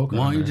do have poker.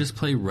 Why don't you just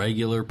play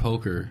regular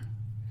poker?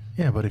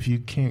 Yeah, but if you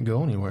can't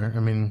go anywhere, I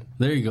mean...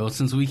 There you go.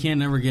 Since we can't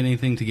never get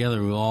anything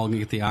together, we'll all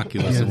get the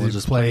Oculus and we'll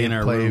just play in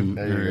our room.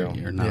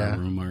 Or not our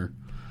room,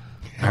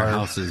 our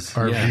houses.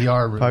 Our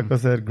VR room. Paco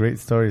said, great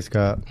story,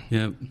 Scott.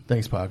 Yep.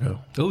 Thanks,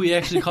 Paco. Oh, he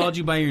actually called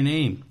you by your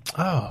name.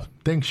 Oh,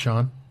 thanks,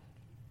 Sean.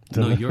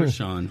 No, you're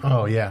Sean.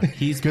 Oh, yeah.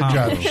 He's good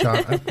Paco. job,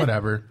 Sean.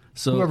 Whatever.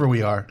 So whoever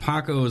we are.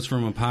 Paco is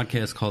from a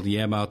podcast called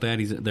Yeah About That.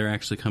 They're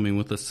actually coming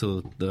with us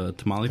to the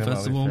Tamale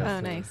Festival. Oh,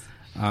 nice.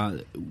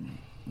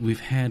 We've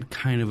had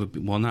kind of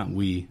not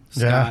we.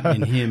 Scott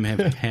and him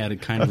have had a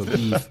kind of a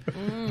beef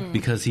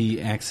because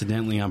he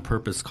accidentally on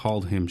purpose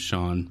called him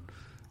Sean.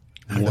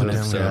 One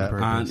episode.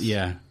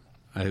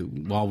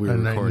 While we were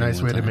recording.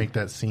 Nice way to make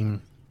that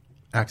seem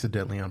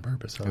accidentally on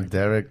purpose. Like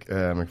Derek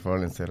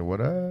McFarlane said,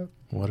 what up?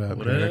 What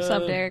up, Derek? What's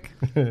up, Derek?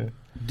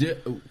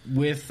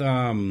 With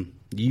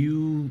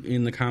you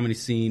in the comedy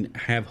scene,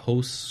 have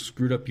hosts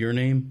screwed up your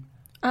name?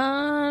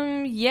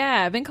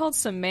 Yeah, I've been called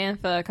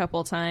Samantha a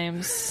couple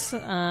times.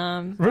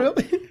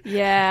 Really?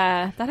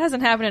 Yeah, that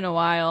hasn't happened in a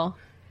while.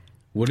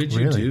 What did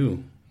you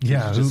do?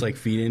 Yeah, did you just like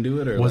feed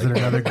into it, or was it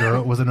another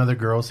girl? Was another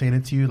girl saying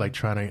it to you, like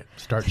trying to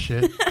start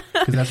shit?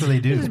 Because that's what they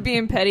do. Just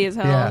being petty as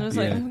hell. Yeah. I'm just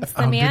like,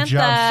 Oh, Samantha. good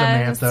job,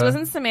 Samantha.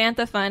 Wasn't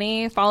Samantha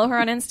funny? Follow her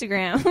on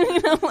Instagram.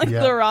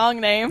 The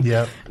wrong name.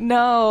 Yep.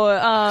 No.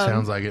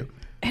 Sounds like it.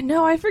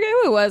 No, I forget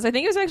who it was. I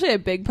think it was actually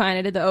at Big Pine.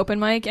 I did the open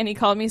mic, and he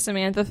called me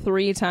Samantha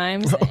 3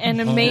 times, and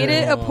made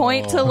it a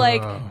point to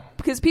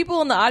because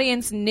people in the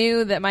audience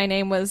knew that my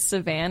name was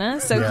Savannah,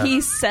 so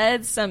he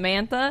said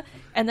Samantha,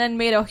 and then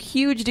made a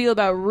huge deal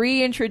about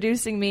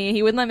reintroducing me.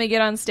 He wouldn't let me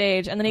get on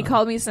stage, and then he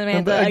called me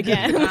Samantha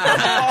again.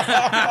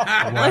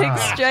 Like,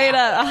 straight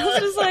up. I was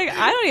just like,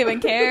 I don't even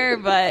care,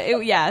 but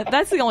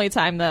that's the only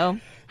time, though.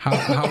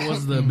 How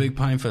was the Big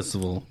Pine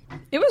Festival?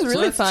 It was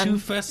really that's fun. 2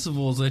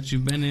 festivals that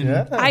you've been in.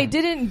 Yeah. I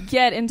didn't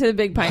get into the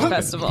Big Pine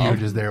Festival. You were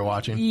just there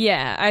watching.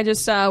 Yeah, I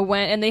just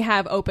went, and they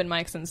have open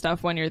mics and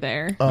stuff when you're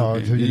there. Oh,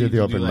 so you did the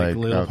open like mic.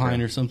 Little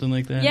Pine or something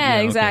like that? Yeah,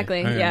 okay.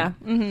 exactly. Right. Yeah.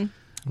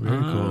 Mm-hmm.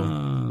 Very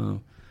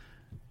cool.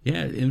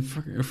 Yeah, in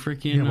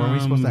freaking. Yeah, weren't we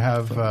supposed to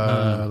have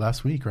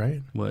last week,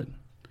 right? What?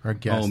 Our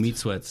guest. Oh, Meat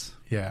Sweats.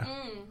 Yeah.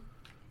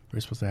 We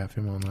were supposed to have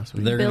him on last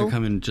week. They're Bill? going to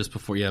come in just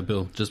before. Yeah,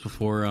 Bill. Just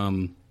before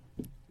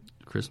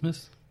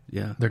Christmas.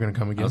 Yeah, They're going to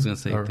come again. I was going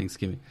to say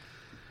Thanksgiving.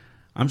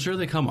 I'm sure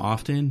they come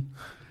often.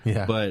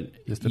 Yeah,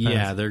 but just depends.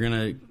 yeah, they're going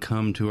to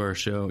come to our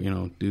show.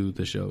 Do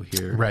the show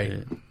here.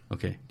 Right.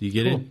 Okay. Do you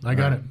get Cool. it? I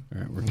got it.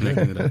 All right, we're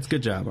connecting to that. It's a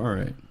good job. All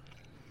right.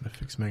 I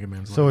fixed Mega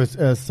Man's So life.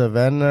 it's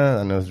Savannah.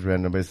 I know it's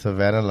random, but is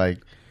Savannah like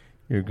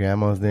your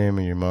grandma's name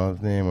and your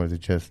mom's name, or is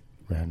it just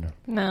random?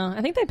 No,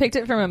 I think they picked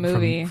it from a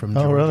movie. From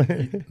Oh, Georgia.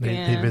 really?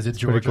 They visit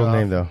Pretty Georgia cool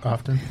name, though.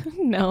 often.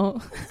 No.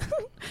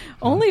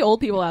 Only old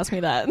people ask me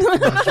that.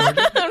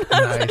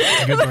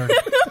 Nice. Good work.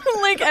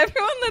 Like,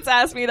 everyone that's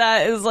asked me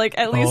that is like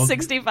at least Old?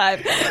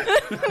 65.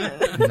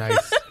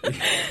 Nice.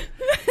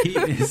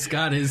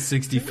 Scott is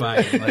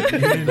 65. Like, You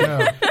didn't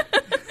know.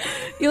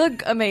 You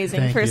look amazing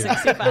Thank for you.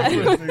 65.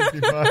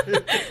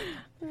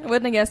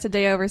 Wouldn't have guessed a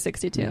day over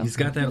 62. he's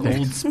got that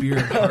old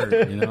spirit heart,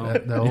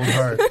 The old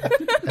heart.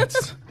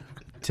 That's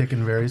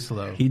ticking very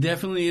slow. He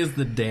definitely is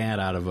the dad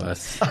out of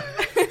us.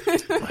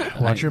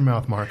 Watch your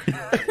mouth, Mark.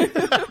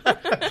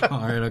 All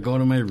right, I'll go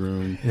to my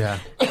room. Yeah.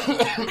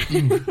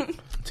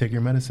 Take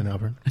your medicine,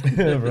 Albert.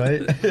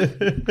 Right?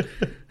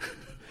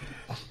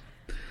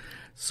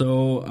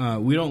 So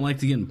we don't like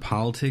to get in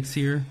politics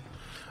here.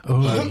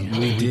 Oh,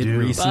 We did do.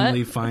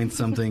 recently find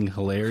something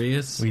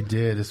hilarious. We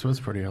did. This was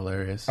pretty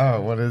hilarious.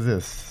 Oh, what is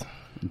this?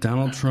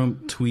 Donald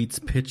Trump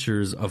tweets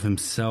pictures of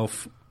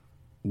himself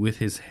with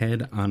his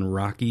head on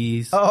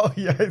Rocky's Oh,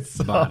 yeah, I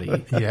saw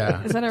body.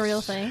 Yeah. Is that a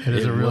real thing? It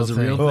is a real was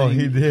thing. Oh,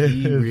 he did.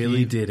 He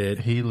really did it.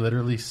 He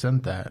literally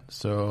sent that.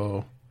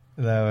 So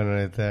that one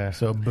right there.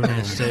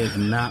 boom. Said,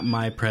 "Not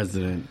my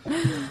president."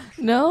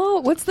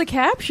 No? What's the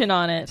caption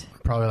on it?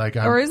 Probably like.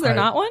 Or is there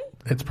not one?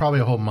 It's probably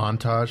a whole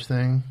montage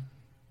thing.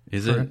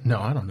 Is it? No,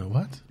 I don't know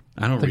what.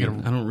 I don't read.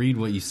 Thinking- I don't read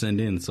what you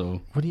send in.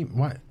 So What do you?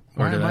 What?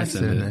 Or Why did am I I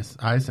send sending it? this?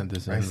 I sent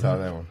this. I in. saw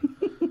that one.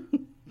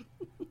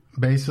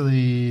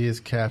 Basically, his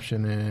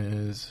caption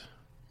is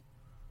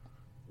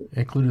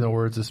including the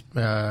words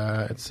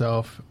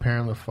itself.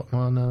 Apparently,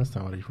 well, no, that's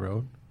not what he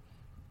wrote.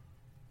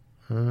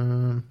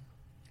 come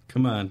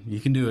on, you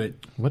can do it.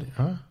 What?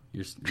 Huh?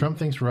 Trump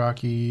thinks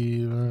Rocky.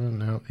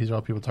 No, these are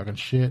all people talking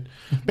shit.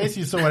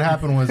 Basically, so what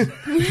happened was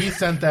he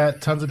sent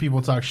that. Tons of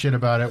people talk shit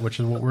about it, which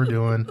is what we're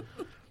doing.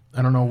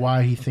 I don't know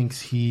why he thinks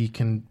he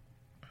can.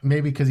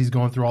 Maybe because he's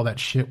going through all that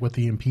shit with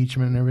the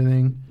impeachment and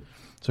everything.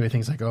 So he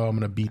thinks like, oh, I'm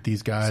going to beat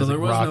these guys. So there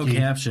like was Rocky. no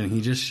caption.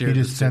 He just shared. He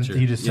just this sent. picture.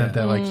 He just sent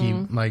Yeah. that like he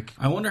like.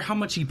 I wonder how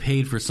much he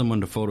paid for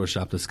someone to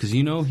Photoshop this, because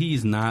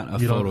he's not a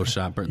You don't-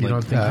 Photoshopper. you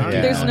don't think he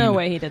did? There's Yeah. no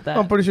way he did that.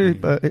 I'm pretty sure. He's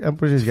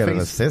got an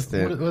Face-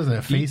 assistant. What was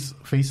it?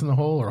 Face in the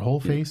hole or whole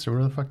face or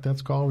whatever the fuck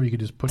that's called, where you could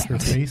just put your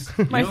face.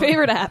 My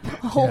favorite app,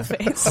 whole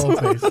face. Whole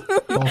face.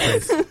 Whole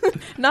face.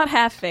 Not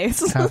half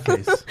face. Half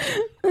face.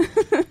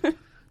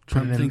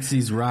 Trump thinks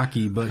he's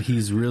Rocky, but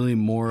he's really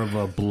more of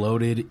a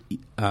bloated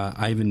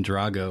Ivan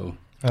Drago.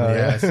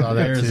 Yeah, I saw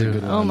that There's a too.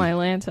 good Oh, my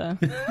Lanta.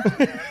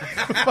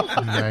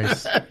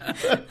 Nice.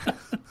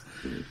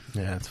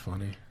 Yeah, that's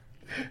funny.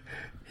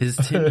 His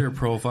Tinder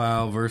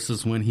profile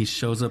versus when he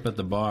shows up at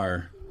the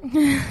bar.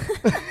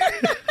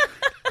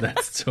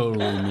 That's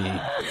totally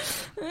me.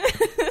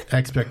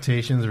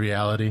 Expectations,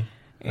 reality.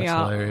 That's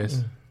Yeah.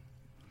 hilarious.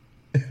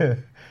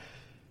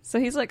 So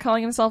he's like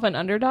calling himself an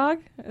underdog?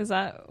 Is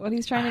that what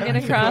he's trying to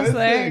get across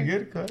there?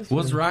 Good question.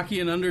 Was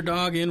Rocky an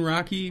underdog in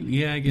Rocky?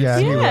 Yeah, I guess. Yeah,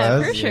 he Yeah,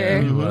 was. for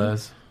sure. He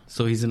was.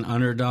 So he's an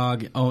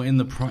underdog. Oh, in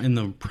the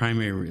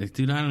primary.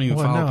 Dude, I don't even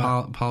Well,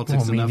 follow no.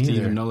 politics Well, me enough to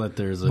neither. even know that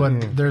there's a.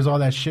 But there's all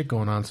that shit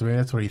going on, so maybe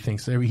that's what he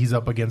thinks. Maybe he's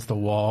up against the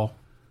wall,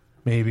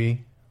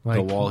 maybe. Like,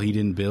 the wall he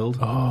didn't build.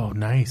 Oh,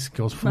 nice.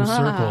 Goes full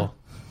circle.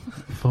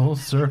 Full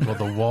circle.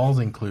 The wall's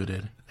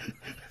included.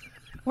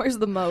 Where's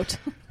the moat?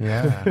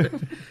 Yeah.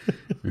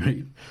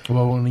 Right.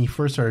 Well, when he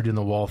first started doing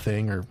the wall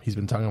thing, or he's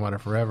been talking about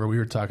it forever, we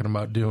were talking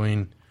about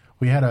doing.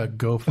 We had a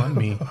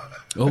GoFundMe.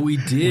 Oh, we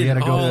did. We had to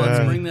go let's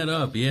fund- bring that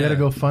up. Yeah. We had a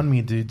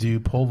GoFundMe to do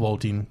pole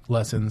vaulting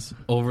lessons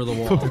over the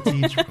wall. to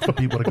teach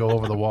people to go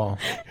over the wall.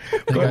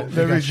 They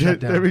got shut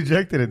They down.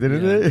 rejected it,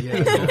 didn't they? Yeah,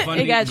 GoFundMe,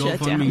 It got shut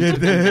down. GoFundMe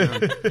took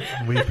it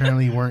down. We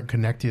apparently weren't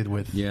connected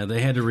with. Yeah, they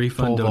had to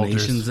refund Pole vaulters.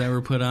 donations that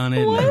were put on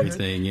it What? and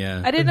everything.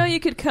 Yeah. I didn't know you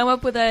could come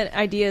up with that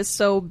idea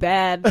so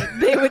bad.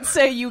 They would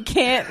say you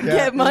can't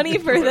get money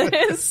for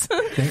this.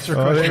 Thanks for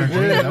crushing our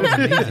dream. That was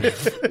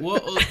amazing. Well,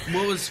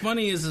 what was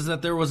funny is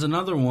that there was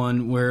another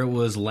one where it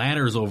was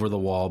ladders over the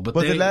wall. But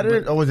Was it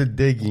ladder or was it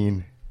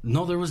digging?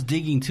 No, there was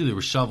digging too. There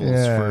were shovels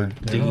for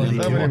digging into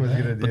the somebody wall. was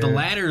gonna do But the it.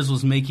 ladders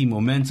was making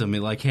momentum.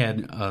 It like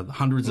had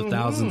hundreds of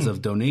thousands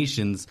of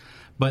donations.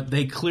 But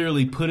they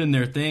clearly put in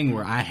their thing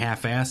where I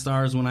half-assed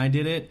ours when I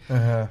did it.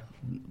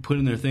 Put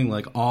in their thing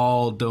like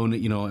all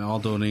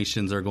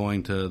donations are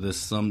going to this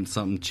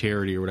something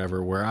charity or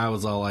whatever. Where I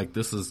was all like,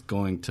 this is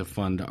going to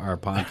fund our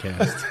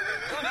podcast.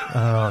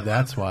 Oh,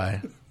 that's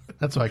why.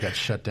 That's why I got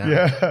shut down.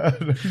 Yeah.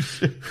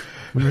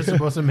 We were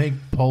supposed to make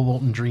pole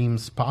vaulting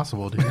dreams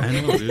possible, dude. I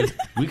know, dude.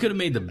 We could have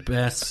made the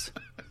best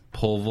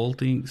pole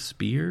vaulting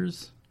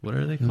spears. What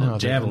are they called? No,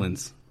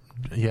 Javelins.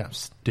 Yeah,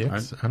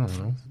 sticks. I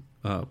don't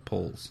know.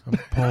 Poles.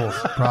 Poles,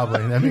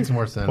 probably. That makes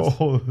more sense.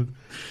 Oh.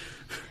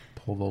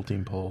 Pole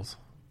vaulting poles.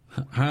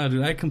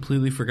 Dude, I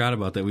completely forgot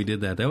about that. We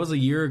did that. That was a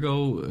year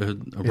ago,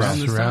 around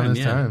this around time.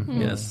 this time.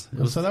 Yes.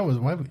 So that was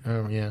why.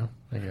 Yeah,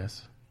 I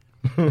guess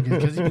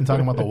because he's been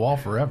talking about the wall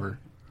forever.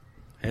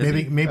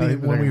 Maybe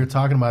when we were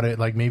talking about it,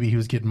 like maybe he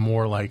was getting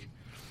more like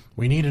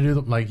we need to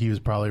do like he was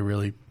probably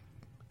really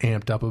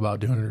amped up about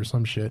doing it or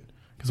some shit.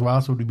 Because why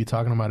else would we be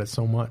talking about it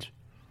so much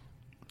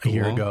a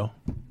year ago?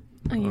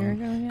 A year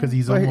ago, yeah. Because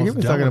he's Well, almost he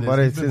was done talking with about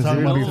this. it He's been since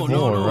talking about years it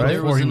before, No, right?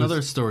 there was he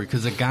another story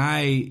because a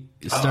guy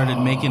started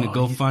making a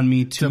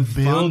GoFundMe to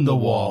build fund the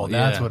wall.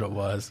 That's Yeah. what it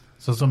was.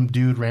 So some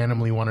dude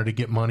randomly wanted to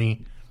get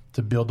money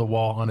to build the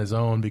wall on his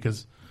own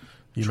because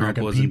the Trump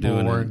American wasn't people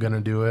doing weren't it. going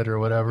to do it or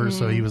whatever.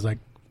 So he was like,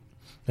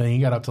 and he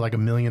got up to like $1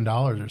 million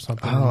or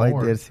something. Oh, I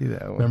more. did see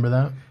that one. Remember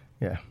that?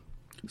 Yeah.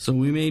 So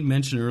we made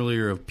mention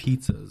earlier of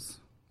pizzas.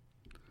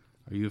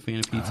 Are you a fan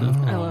of pizza?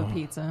 I love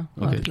pizza.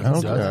 Okay. Love pizza. I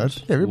don't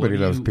think everybody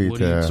loves What do you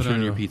pizza. put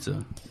on your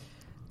pizza?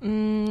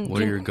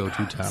 What are your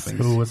go-to toppings?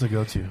 Ooh, what's a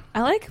go-to?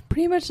 I like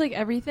pretty much like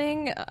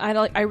everything.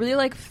 I really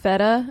like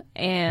feta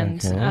and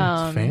It's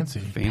fancy.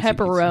 Fancy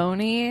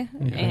pepperoni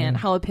and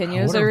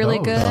jalapenos What are are really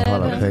those? good.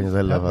 Jalapenos.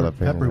 I love jalapenos.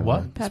 Pepper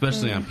what? pizza.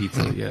 Especially on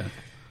pizza, yeah.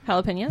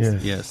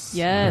 Jalapenos? Yes.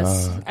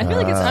 Yes. I feel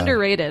like it's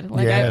underrated.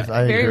 Like yes,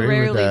 I very agree with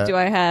rarely that. do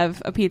I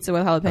have a pizza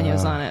with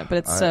jalapenos on it, but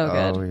it's so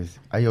good.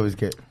 I always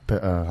get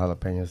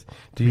jalapenos.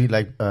 Do you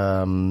like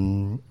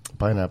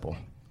pineapple?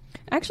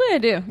 Actually, I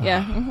do.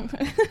 Yeah.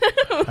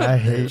 I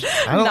hate.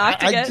 Not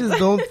to I get- just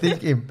don't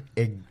think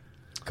it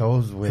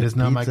goes with. It is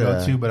not my pizza.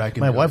 go-to, but I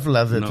can My do wife it.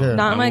 loves it No. too.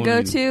 Not I my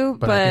wouldn't- go-to,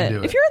 but I can but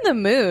do if it. you're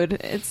in the mood,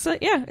 it's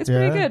pretty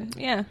good.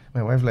 Yeah.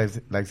 My wife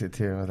likes it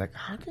too. I was like,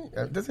 how can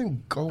it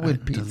doesn't go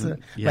with pizza?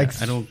 Yeah,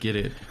 Like I don't get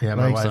it. Yeah,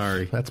 my Like, wife.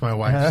 sorry. That's my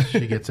wife.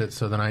 She gets it,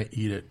 so then I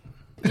eat it.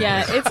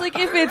 Yeah, it's like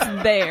if it's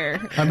there.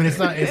 I mean, it's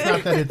not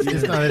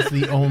that it's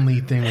the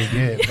only thing we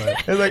get, but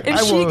It's like, If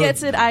I she will-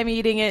 gets it, I'm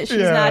eating it. She's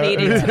Yeah. not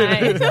eating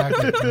tonight.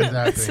 exactly.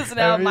 This is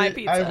now my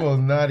pizza. I will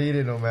not eat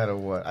it no matter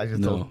what. I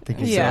just No. don't think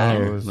it's Yeah.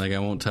 gross. Like I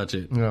won't touch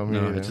it. No, me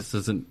neither. it just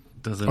doesn't.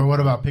 Or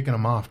what about picking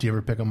them off? Do you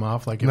ever pick them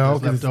off? Like if No,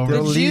 there's 'cause leftover.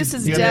 still The juice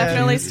is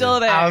definitely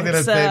still there. I was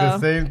gonna so. say the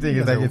same thing. It's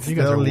You like guys it are- you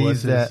guys still are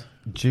leaves wusses. that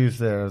juice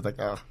there. I was like,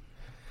 oh,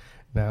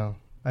 no.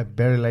 I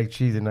barely like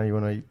cheese, and now you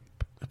want to eat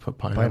Put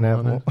pineapple on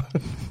pineapple.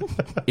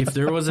 If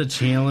there was a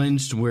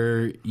challenge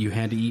where you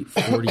had to eat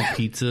 40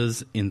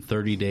 pizzas in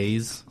 30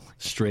 days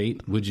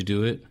straight, would you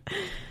do it?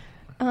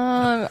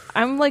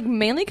 I'm like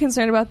mainly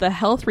concerned about the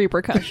health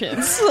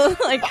repercussions.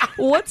 Like,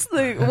 what's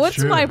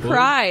true. my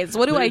prize?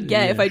 What do I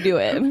get if I do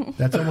it?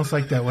 That's almost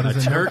like that. What is A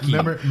it? turkey.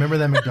 Remember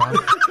that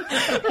McDonald's?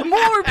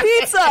 More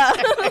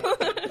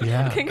pizza!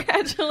 Yeah.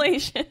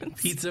 Congratulations.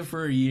 Pizza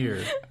for a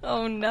year.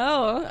 Oh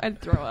no, I'd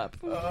throw up.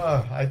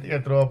 I think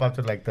I'd throw up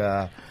after like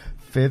the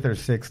 5th or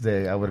 6th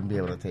day. I wouldn't be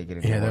able to take it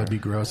anymore. Yeah, that would be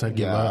gross. I'd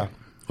give Yeah. up.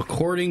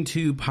 According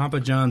to Papa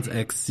John's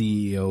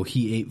ex-CEO,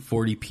 he ate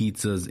 40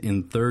 pizzas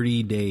in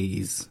 30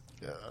 days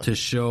to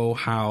show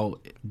how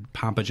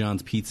Papa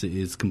John's pizza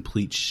is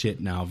complete shit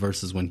now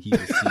versus when he was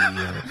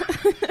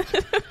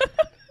CEO.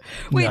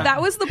 Wait, Nah.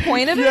 that was the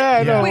point of it? Yeah,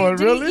 I know. Wait,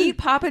 did Really? he eat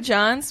Papa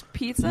John's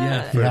pizza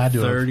Yeah, for Yeah, I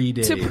do. 30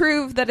 days. to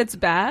prove that it's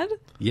bad?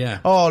 Yeah.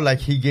 Oh, like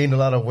he gained a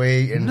lot of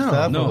weight and No,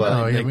 stuff? No, or what?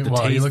 no, like, I mean, the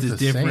well, he taste looks is the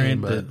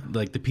same, different.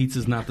 but- The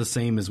pizza's not the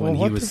same as when Well,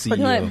 he what was the fuck?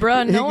 CEO. Like,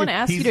 bro, no He one could-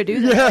 asked you to do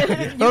that.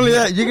 Yeah, only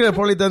that. You could have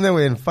probably done that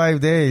in 5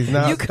 days,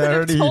 not You could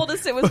have 30. told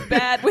us it was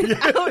bad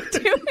without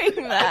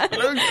doing that.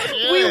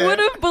 shit. We would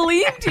have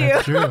believed you.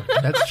 That's true.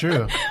 That's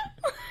true.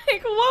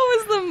 Like, what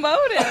was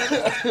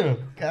the motive?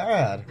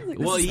 God.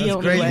 Well, This is he the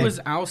only way. was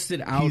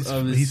ousted out He's-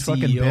 of his he's CEO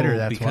fucking bitter,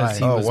 that's because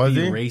why. he Oh, was was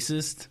being he?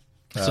 racist.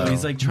 So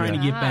he's like trying to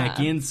get back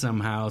Ah. in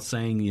somehow,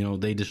 saying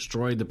they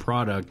destroyed the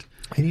product.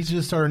 He needs to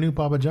just start a new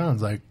Papa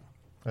John's, like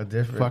A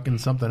different. fucking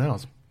something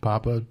else.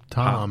 Papa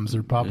Tom's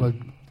or Papa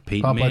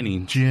Peyton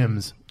Manning.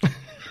 Jim's.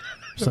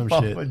 Some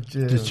Papa shit.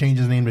 Jim's. Just change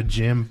his name to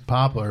Jim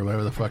Papa or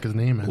whatever the fuck his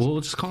name is. Well,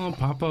 let's just call him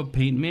Papa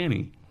Peyton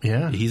Manning.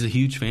 Yeah. He's a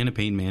huge fan of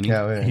Peyton Manning.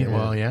 Yeah.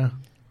 Yeah.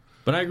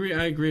 But I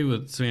agree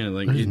with Savannah.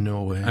 Like, There's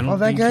no way. I don't Oh,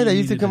 that think guy he that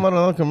used to needed come out on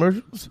all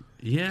commercials?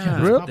 Yeah,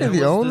 Really? that The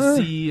was owner?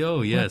 the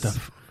CEO. Yes. the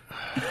f-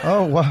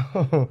 Oh,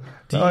 wow.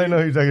 Now I know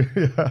you're talking.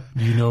 Yeah.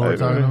 Do you know what we're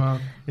talking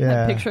about?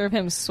 Yeah. A picture of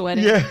him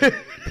sweating Yeah.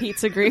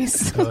 pizza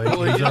grease. He's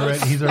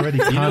already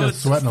kind of what's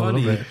sweating a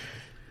funny? little bit.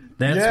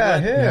 That's Yeah,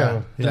 what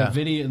him. the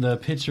video, the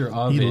picture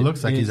of He it.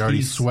 looks like he's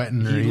already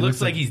sweating. Or He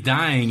looks like he's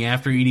dying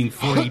after eating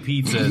 40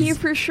 pizzas. He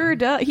for sure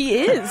does. He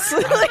is.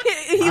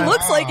 He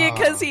looks like it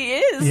because he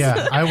is.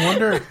 Yeah, I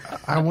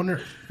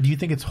wonder. Do you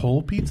think it's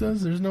whole pizzas?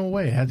 There's no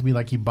way. It had to be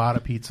like he bought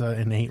a pizza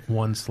and ate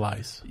one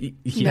slice.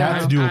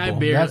 That's doable.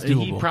 That's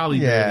doable. He probably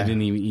barely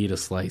didn't even eat a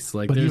slice.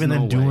 Like, But there's even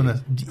no then,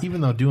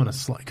 way. doing a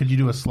slice, could you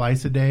do a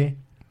slice a day?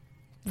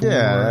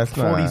 Yeah, that's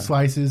 40 not...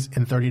 slices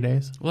in 30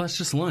 days. Well, that's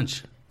just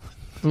lunch.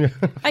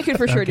 I could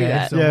for sure do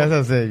that. so- Yeah,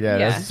 that's it. Yeah,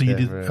 Yeah. that's So you did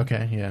different.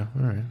 okay? Yeah,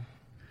 all right.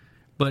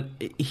 But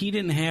he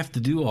didn't have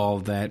to do all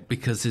of that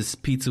because his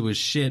pizza was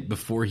shit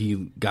before he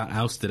got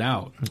ousted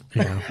out.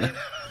 Yeah.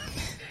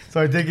 So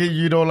I take it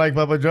you don't like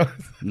Papa John's?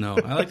 No,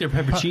 I like their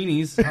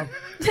pepperoncinis.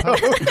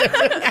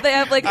 They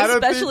have like I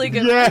don't especially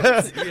think, good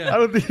ones. Yeah. I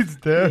don't think it's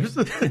theirs.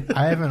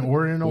 I haven't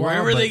ordered in a while.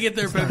 Wherever but they get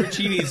their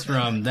pepperoncinis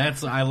from,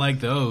 I like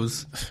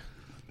those.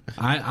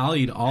 I'll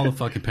eat all the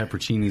fucking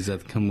pepperoncinis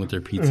that come with their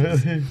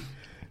pizzas.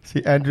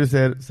 See, Andrew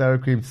said sour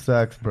cream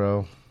sucks,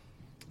 bro.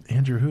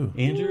 Andrew, who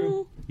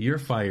Andrew, you're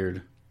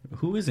fired.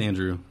 Who is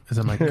Andrew? is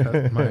that? My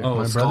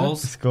my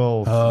Skulls,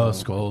 Skulls. brother? Oh,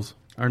 Skulls.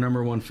 our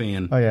number one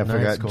fan. Oh yeah, I Nice,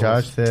 forgot. Skulls.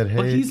 Josh said, "Hey,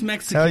 But he's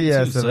Mexican hell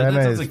yeah, too, so that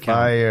Savannah doesn't is count.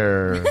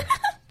 fire."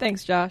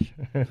 Thanks, Josh.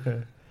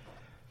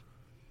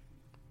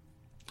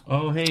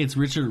 Oh, hey, it's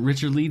Richard.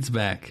 Richard Leeds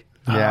back.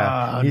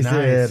 Yeah, he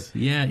nice. said.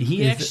 Yeah,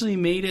 he actually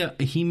made it.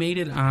 He made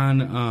it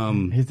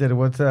on. He said,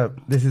 "What's up?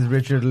 This is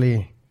Richard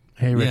Lee."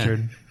 Hey,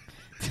 Richard.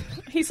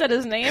 He said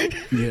his name.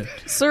 Yeah,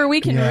 Sir,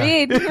 we can Yeah.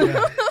 read.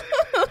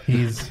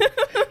 He's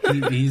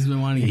he's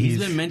been wanting. He's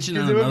been mentioned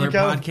on He's the one another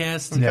from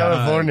podcast. From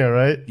California,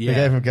 right? yeah. The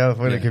guy from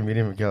California, Yeah.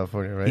 comedian from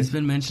California, right? He's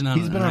been mentioned on.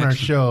 he's been on our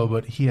show,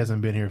 but he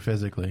hasn't been here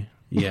physically.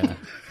 Yeah,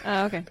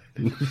 Oh, okay.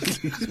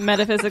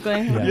 Metaphysically.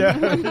 yeah.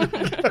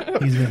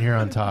 He's been here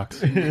on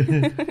talks.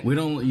 we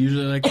don't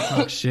usually like to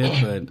talk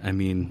shit, but I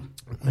mean,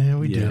 Yeah,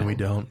 we do Yeah. and we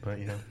don't. But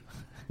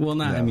well,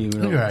 not. I mean, we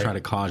don't You're right. try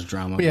to cause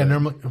drama. But yeah,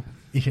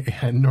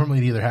 but- normally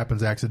it either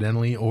happens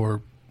accidentally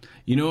or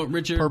You know what,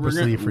 Richard?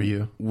 purposely for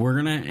you. We're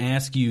gonna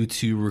ask you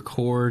to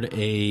record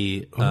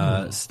a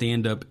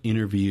stand-up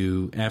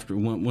interview after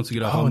once we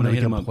get off. I'm and gonna then we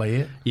hit him can up. play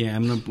it. Yeah,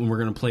 we're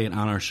gonna play it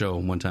on our show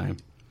one time,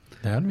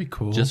 That'd be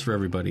cool. just for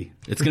everybody.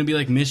 It's gonna be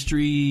like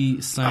Mystery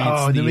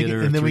Science and then we Theater,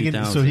 can, and then we can,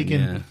 3000, so he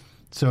can,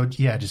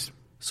 yeah.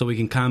 so we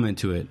can comment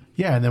to it.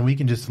 yeah, and then we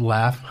can just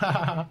laugh,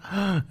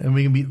 and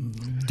we can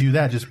do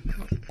that. Just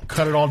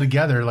cut it all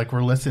together like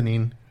we're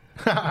listening.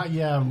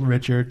 Yeah,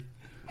 Richard.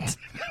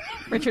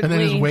 Richard And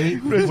then Lee.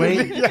 just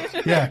wait.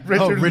 Yeah.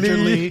 Richard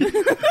Lee.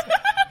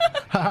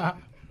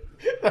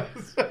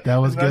 That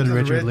was Not good, just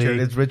Richard Lee.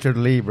 It's Richard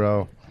Lee,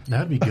 bro.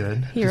 That'd be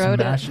good. He Just wrote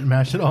it.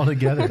 mash it all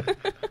together.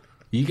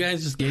 You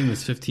guys just gave him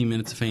his 15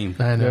 minutes of fame.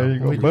 I know. There you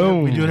go. We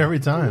Boom. do it every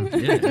time.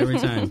 Yeah, every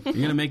time. You're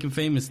gonna make him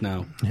famous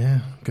now. Yeah,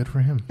 good for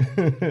him.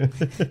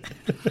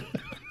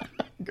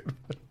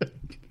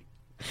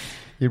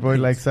 Your boy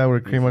likes sour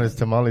cream on his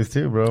tamales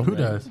too, bro. Who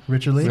does?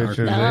 Richard Lee?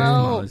 Richard Lee.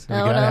 No, We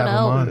no, gotta have him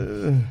no.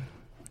 on.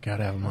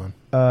 Gotta have him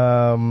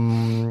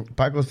on.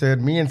 Paco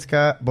said, "Me and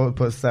Scott both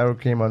put sour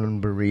cream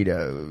on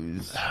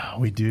burritos."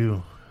 We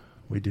do.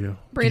 We do.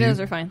 Burritos Do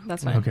you- are fine.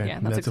 That's fine. Okay, Yeah,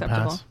 that's that's a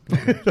acceptable.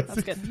 pass.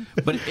 That's good.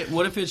 But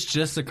what if it's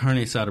just a carne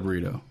asada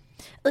burrito?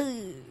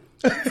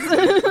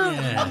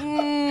 Yeah.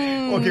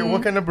 Okay,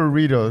 what kind of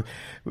burrito?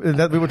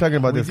 That we were talking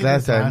about We this did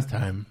last this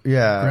time.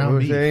 Yeah, Ground we were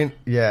beef. saying,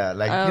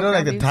 like Oh, you know,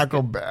 like ground the beef's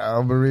Taco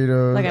Bell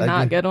burrito, Like a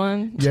not good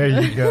one. There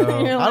you go.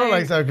 You're I don't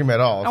like, like sour cream at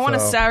all. I want a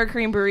so- sour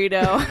cream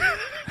burrito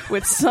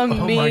with some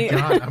Oh meat. my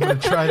god! I'm gonna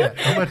try that.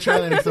 I'm gonna try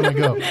that next time I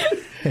go.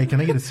 Hey, can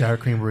I get a sour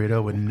cream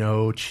burrito with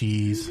no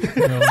cheese,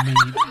 no meat?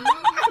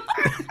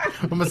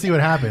 I'm gonna see what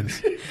happens.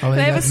 I'll let Can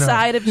I you have a guys know.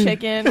 side of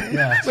chicken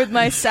with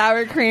my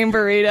sour cream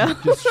burrito?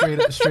 Just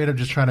straight up,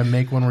 just trying to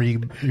make one where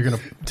you're gonna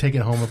take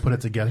it home and put it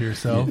together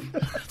yourself.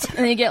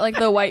 And you get like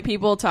the white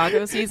people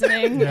taco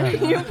seasoning. Yeah.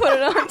 You put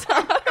it on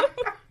top.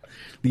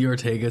 The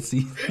Ortega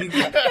seasoning.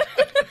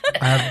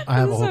 I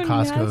have a whole so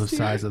Costco nasty.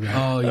 size of that.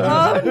 Oh,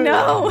 yeah. Oh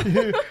no!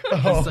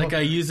 It's like I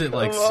use it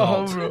like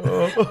salt.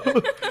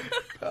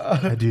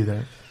 I do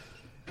that.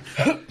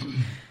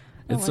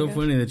 It's so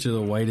funny that you're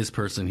the whitest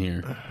person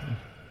here.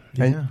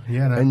 Yeah,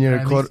 yeah. and you're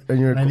I a quarter- and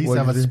you're a at least what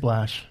have a is it?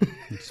 splash.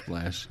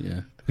 Splash,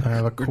 yeah. I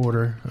have a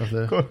quarter of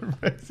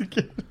the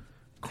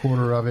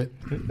quarter of it.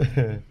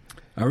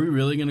 Are we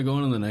really going to go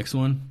on to the next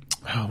one?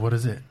 Oh, what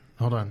is it?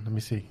 Hold on, let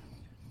me see.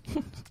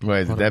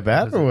 Wait, is it that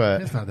bad is or it?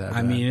 what? It's not that bad.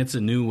 I mean, it's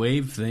a new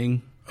wave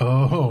thing.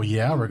 oh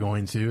yeah, we're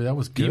going to. That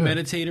was Do good. you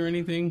meditate or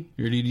anything?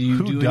 Or do you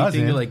Who do anything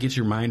doesn't? to like get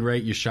your mind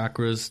right, your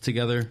chakras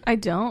together? I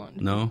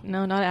don't. No?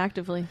 No, not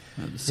actively.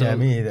 So, Yeah,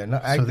 me either.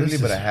 Not actively, this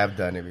but is- I have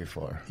done it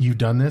before. You've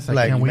done this? I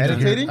Like can't wait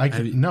meditating? to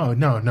hear.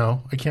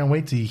 No. I can't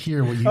wait to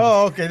hear what you.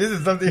 Oh, okay. This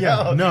is something Yeah,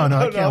 else. no, I I'm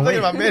can't thinking wait.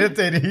 about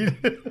meditating.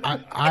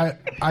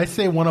 I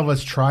say one of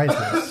us tries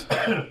this.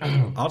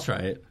 I'll try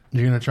it.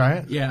 You're gonna try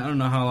it? Yeah, I don't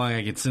know how long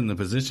I can sit in the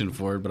position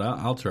for it, but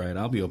I'll try it.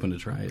 I'll be open to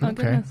try it. Oh,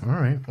 Okay. goodness. All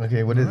right.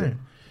 Okay, what is All it? right.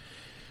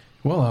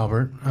 Well,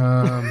 Albert,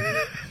 Well,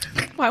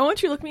 Why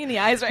won't you look me in the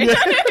eyes right now?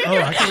 Oh,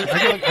 I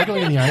can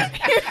look in the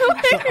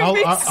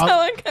eyes.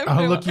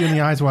 I'll look you in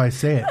the eyes while I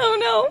say it.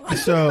 Oh no!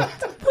 So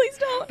Please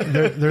don't.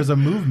 there's a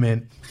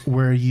movement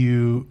where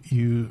you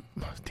damn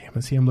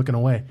it, see, I'm looking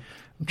away.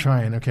 I'm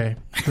trying. Okay,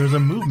 there's a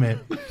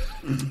movement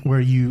where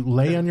you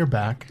lay on your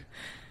back.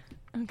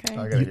 Okay.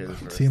 I gotta hear this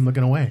first. See, I'm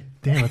looking away.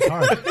 Damn, it's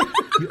hard.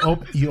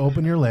 You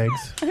open your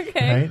legs,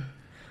 Okay. right?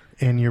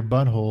 And your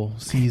butthole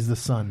sees the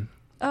sun.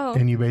 Oh.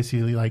 And you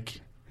basically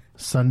like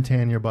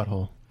suntan your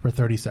butthole for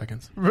 30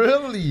 seconds.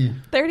 Really?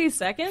 30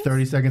 seconds?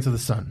 30 seconds of the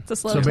sun. It's a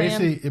slow so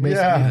tan. basically,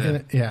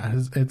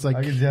 it's like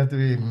I guess you have to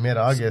be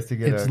mid-August to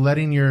get it's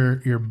letting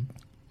your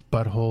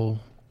butthole,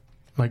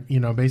 like, you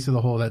know, basically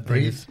the whole that thing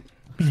Breathe? is,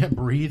 yeah,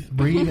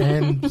 breathe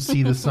and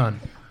see the sun.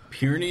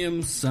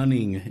 Perineum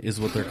sunning is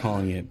what they're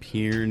calling it.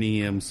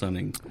 Perineum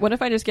sunning. What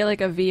if I just get like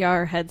a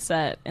VR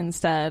headset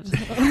instead?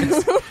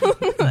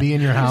 Be in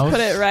your house, Put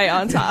it right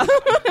on top.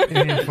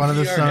 in front of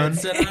the VR sun.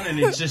 headset on and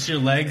it's just your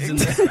legs in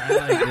the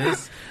sky like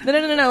this.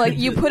 No. Like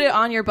you put it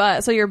on your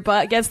butt, so your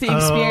butt gets the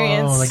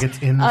experience like it's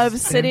in the, of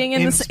sitting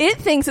in the. It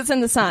thinks it's in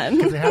the sun.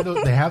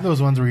 They have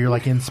those ones where you're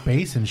like in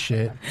space and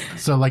shit.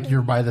 So like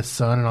you're by the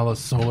sun and all those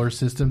solar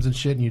systems and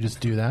shit, and you just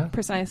do that.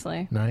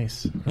 Precisely.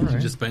 Nice. All You right.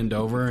 just bend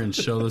over and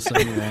show the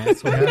sun your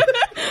ass.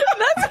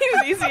 That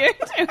seems easier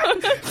too.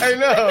 I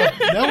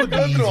know. That would be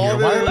easier. all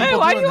Why, the- are people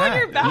Why do doing you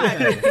want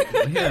that?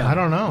 your back? Yeah. I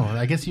don't know.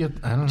 I guess I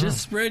don't know.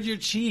 Just spread your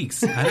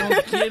cheeks. I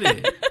don't get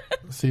it.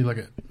 See, look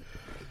at.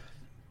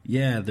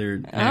 Yeah,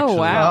 they're Oh actually,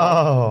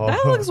 wow. Oh.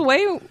 That looks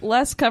way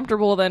less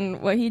comfortable than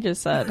what he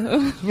just said.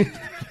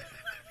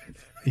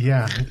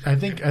 Yeah, I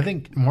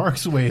think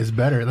Mark's way is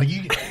better. Like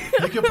you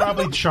could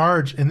probably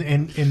charge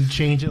and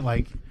change it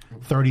like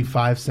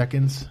 35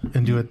 seconds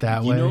and do it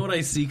that You way. know what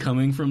I see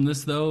coming from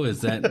this though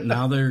is that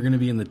now they're going to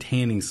be in the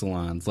tanning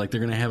salons. Like they're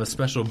going to have a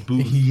special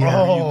booth Yeah.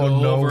 where you Oh, go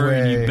no over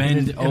and way. you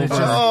bend And over. it's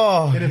just-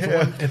 Oh,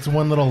 and it's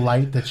one little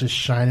light that's just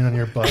shining on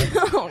your butt,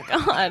 Oh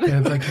God.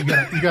 and it's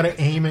like you gotta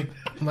aim it.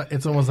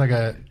 It's almost like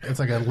a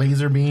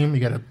laser beam.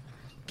 You gotta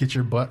get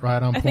your butt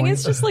right on I point. think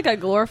it's just like a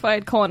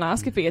glorified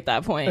colonoscopy at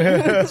that point.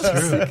 It's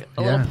just like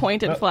a little Yeah.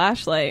 pointed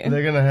flashlight.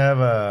 they're gonna have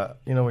a,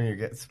 you know, when you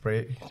get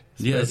sprayed.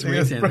 Yeah, spray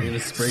tan. They're going to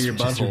spray your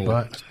just your butthole.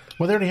 butt.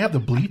 Well, they already have the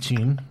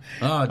bleaching.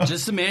 Oh,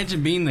 just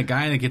imagine being the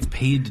guy that gets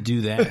paid to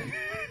do that.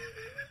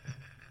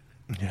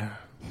 Yeah.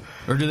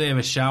 Or do they have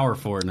a shower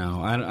for it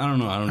now? I don't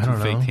know. I don't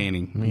do fake know.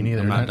 tanning. Me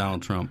neither. I'm not Not-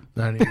 Donald Trump.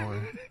 Not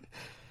anymore.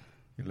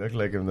 You look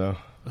like him though.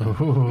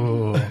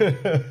 Ooh.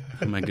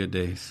 In my good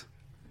days.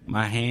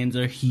 My hands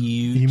are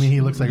huge. You mean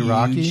he looks like Huge.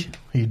 Rocky?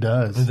 He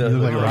does. He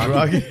looks like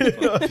Rocky.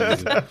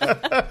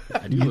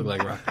 I do look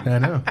like Rocky. I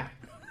know.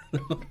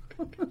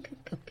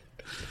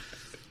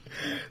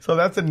 So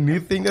that's a new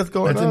thing that's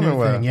going That's a on. new or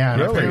what? thing, yeah.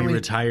 He Apparently-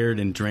 retired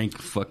and drank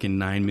fucking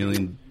 9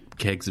 million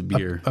kegs of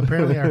beer.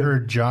 Apparently, I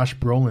heard Josh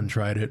Brolin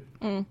tried it.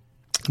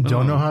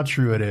 Don't know how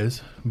true it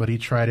is, but he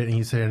tried it and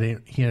he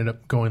said he ended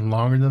up going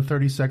longer than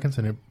 30 seconds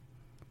and it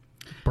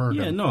burned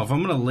Yeah, him. no, if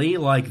I'm going to lay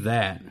like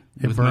that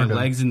It with my burned him.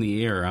 legs in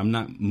the air, I'm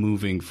not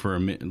moving for a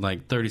minute.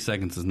 Like 30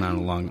 seconds is not a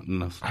long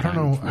enough I don't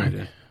time know. for me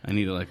to- I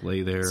need to like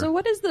lay there. So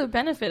what is the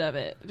benefit of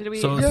it? Did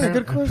we? So- Yeah,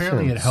 good question.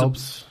 Apparently, it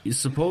helps.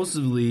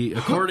 Supposedly,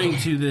 according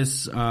to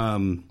this, what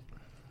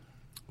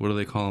do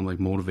they call them? Like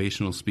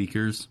motivational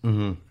speakers.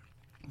 Mm-hmm.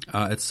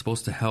 It's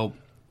supposed to help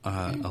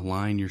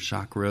align your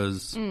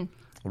chakras,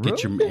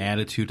 get your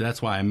attitude.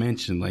 That's why I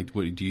mentioned, like,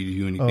 what do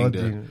you do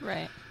anything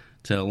right.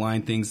 to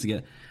align things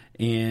together?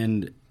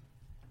 And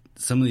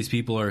some of these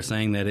people are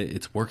saying that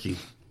it's working.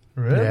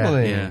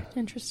 Really? Yeah.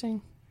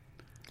 Interesting.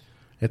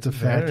 It's a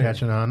fad Very.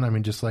 catching on. I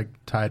mean, just like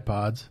Tide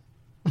Pods.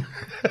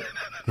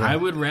 I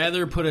would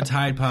rather put a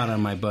Tide Pod on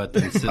my butt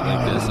than sit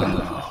like this on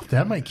the.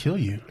 That might kill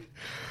you.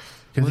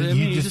 Because Well, I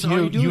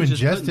mean, all do you is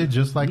just ingest put- it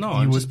just like no, you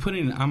I'm would. just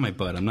putting it on my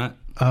butt. I'm not.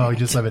 Oh, you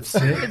just let it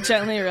sit.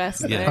 Gently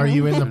rest. Yeah. there. Are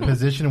you in the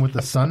position with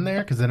the sun there?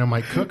 Because then it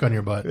might cook on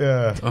your butt.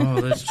 Yeah.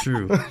 Oh, that's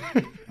true.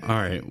 All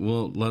right.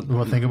 Well,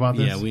 We'll think about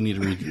this. Yeah, we need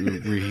to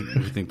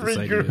rethink this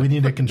idea. We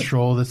need to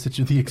control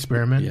the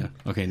experiment. Yeah.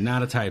 Okay.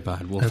 Not a Tide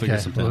Pod. We'll figure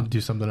Okay, something we'll out. do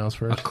something else A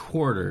first.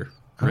 quarter,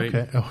 right?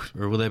 Okay. Oh.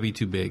 Or will that be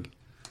too big?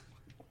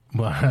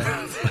 What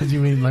do you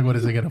mean? Like, what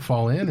is it going to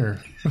fall in, or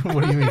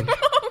what do you mean?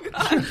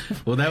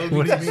 Well, that would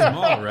be too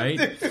small, right?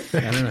 I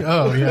don't know.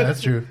 Oh, yeah,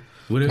 that's true.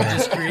 Would it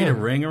just create a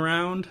ring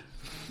around?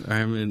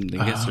 I mean,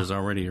 I guess there's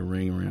already a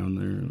ring around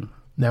there.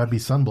 That would be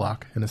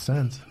sunblock in a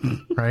sense,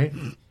 right?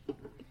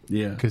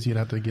 Yeah. Because you'd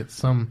have to get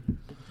some.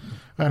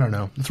 I don't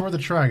know. It's worth a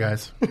try,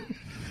 guys.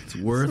 It's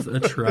worth a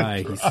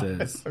try, he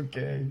says.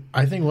 Okay.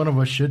 I think one of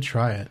us should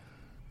try it.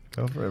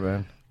 Go for it,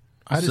 man.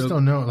 I just So-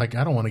 don't know. Like,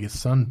 I don't want to get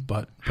sun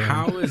butt burned.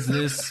 How is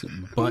this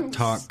butt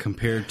talk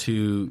compared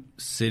to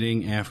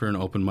sitting after an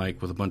open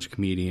mic with a bunch of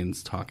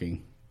comedians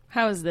talking?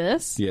 How is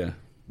this? Yeah.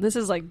 This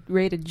is like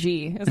rated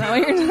G. Is that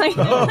what you're saying?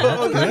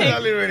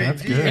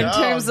 That's good. In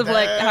terms of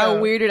like how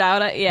weirded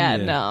out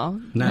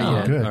no. Not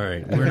yet. Good. All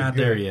right. We're not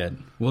there yet.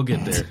 We'll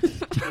get there.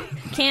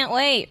 Can't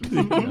wait.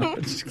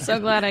 So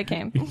glad I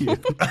came.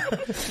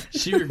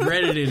 She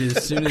regretted it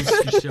as soon as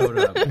she showed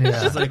up.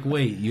 Yeah. She's like,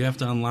 wait, you have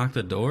to unlock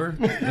the door?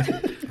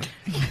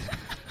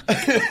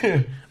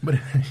 But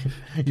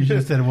you should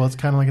have said, well, it's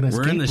kind of like an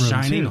escape room. We're in the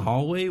shining too.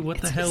 hallway? What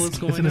the hell is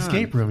going on? It's an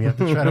escape room. You have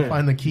to try to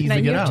find the keys Now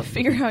to you get have out. to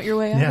figure out your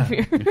way out of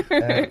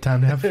here.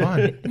 Time to have fun.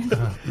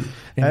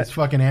 In his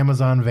fucking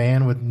Amazon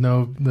van with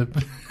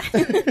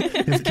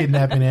his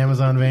kidnapping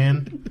Amazon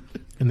van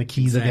and the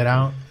keys to get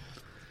out.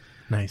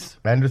 Nice.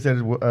 Andrew said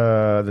the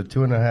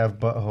 2.5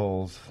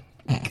 buttholes.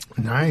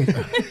 Nice.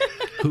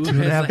 Who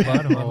 2.5 has a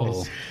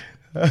buttholes.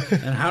 butthole?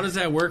 And how does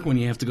that work when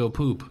you have to go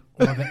poop?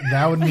 Well,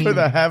 that would mean With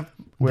a half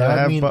you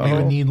would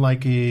butthole. need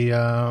like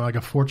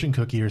a fortune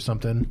cookie or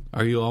something.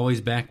 Are you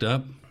always backed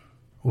up?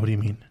 What do you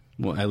mean?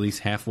 Well, at least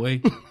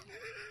halfway?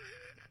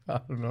 I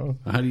don't know.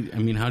 How do you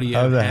How have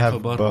does that half a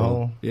have butthole?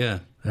 butthole? Yeah.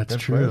 That's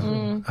That's true.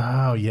 crazy.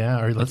 Oh yeah,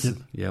 or like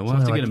We'll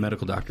have to get a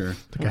medical doctor.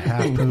 like a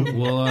half poop.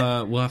 We'll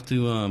have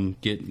to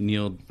get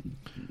Neil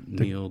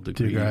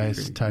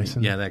deGrasse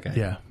Tyson. Yeah, that guy.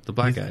 Yeah, The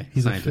black guy.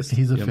 He's scientist. a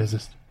Yep.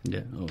 physicist.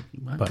 Yeah. Oh,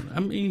 But- I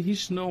mean, he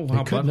should know He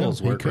how could know.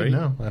 buttholes He work, could right?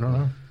 know. I don't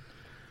know.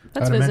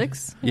 That's I'd imagine-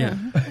 physics. Yeah.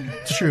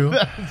 It's true.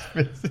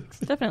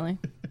 Definitely.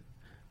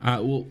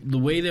 Well, the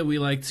way that we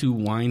like to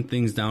wind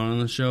things down on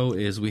the show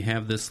is we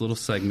have this little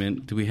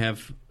segment. Do we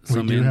have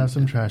some? We do have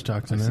some trash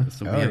talks in there.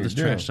 So we Oh, have you this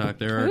do. trash talk.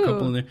 There are a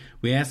couple in there.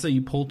 We ask that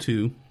you pull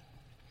two,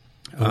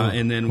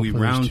 and then we hopefully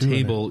there's round 2 in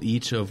table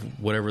each of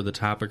whatever the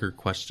topic or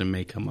question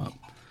may come up.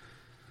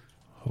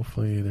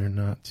 Hopefully they're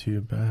not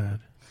too bad.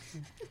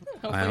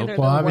 Hopefully hope- they're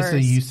Well, the obviously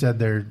worst. you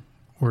said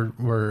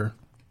we're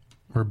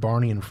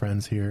Barney and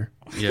friends here,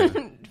 Yeah.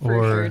 For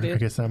or sure, dude. I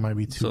guess that might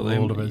be too So they-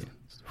 old of a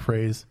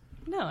phrase.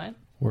 No,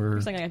 We're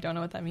I'm saying I don't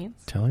know what that means.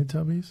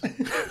 Teletubbies.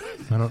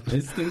 I don't.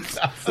 It's still-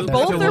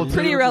 Both still are old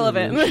pretty too.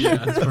 relevant.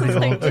 That's pretty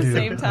Like old the too.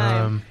 same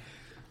time.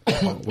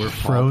 We're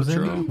Frozen.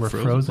 Paw Patrol? We're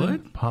Frozen.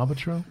 What? Paw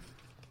Patrol.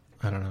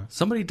 I don't know.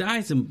 Somebody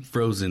dies in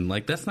Frozen.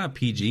 Like, that's not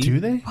PG. Do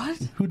they? What?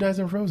 Who dies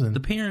in Frozen? The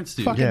parents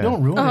do. Fucking Yeah.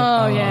 don't ruin it.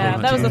 Oh, yeah.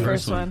 they That was do the the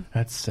first first one. one.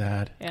 That's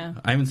sad. Yeah.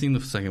 I haven't seen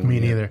the second one. Me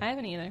yet. neither. I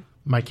haven't either.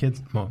 My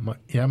kids. Well,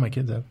 my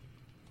kids have.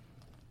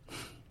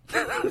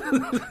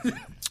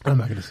 I'm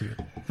not going to see it.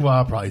 Well,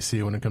 I'll probably see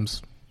it when it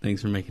comes.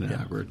 Thanks for making it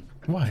awkward.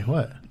 Why?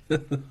 What? All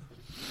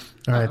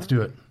right, let's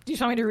do it. Do you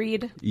just want me to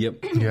read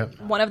Yep. Yep.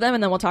 one of them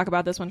and then we'll talk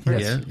about this one first?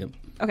 Yes. Yeah. Yep.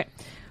 Okay.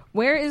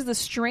 Where is the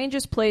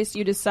strangest place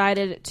you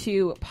decided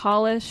to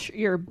polish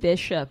your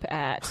bishop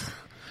at?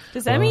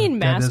 Does that mean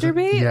That doesn't-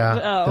 masturbate? Yeah.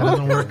 That Oh.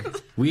 doesn't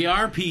work. We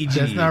are PG.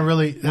 That's not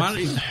really. Why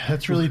don't you-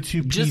 That's really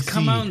too PC. Just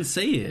come out and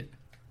say it.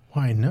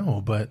 Well, I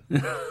know, but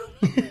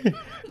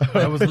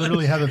I was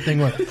literally how the thing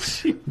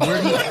was.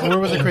 Where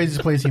was the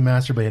craziest place you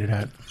masturbated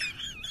at?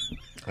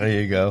 There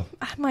you go.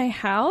 At my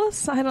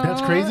house? I don't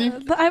That's know. crazy?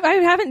 I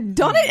haven't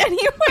done it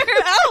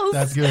anywhere else.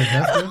 That's good.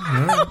 That's good. All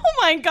right. Oh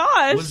my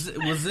gosh.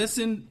 Was this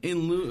in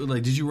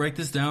like? Did you write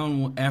this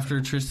down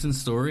after Tristan's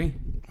story?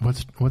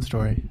 What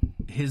story?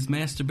 His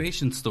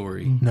masturbation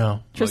story.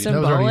 No. Tristan that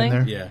was already Bowling?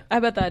 in there. Yeah. I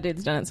bet that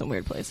dude's done it in some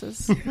weird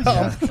places.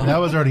 Yeah, that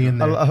was already in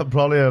there.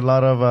 Probably a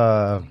lot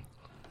of.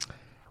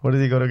 What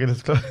did he go to get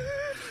his clothes?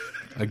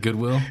 A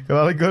Goodwill. A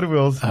lot of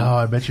Goodwills. Oh,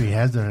 I bet you he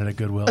has done it at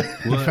Goodwill.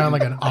 He found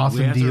like an We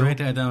awesome have to deal. write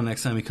that down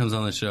next time he comes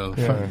on the show.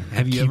 Yeah.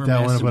 Have you Keep ever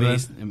that one up with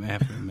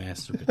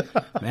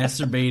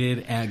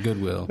masturbated at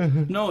Goodwill?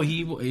 No,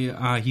 he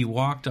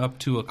walked up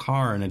to a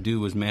car and a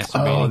dude was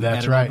masturbating. Oh, at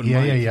that's an right. open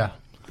Yeah, mic. yeah.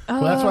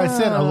 Well, that's why I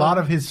said a lot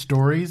of his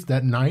stories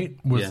that night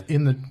was Yeah.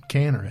 in the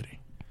can already.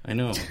 I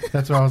know.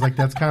 That's why I was like,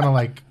 that's kind of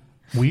like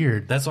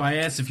weird. That's why I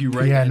asked if you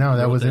write. Yeah, no,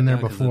 that wrote was in there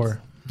down, 'cause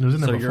before. It was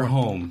in there So before. your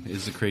home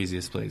is the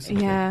craziest place.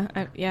 Yeah,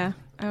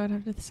 I would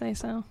have to say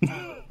so.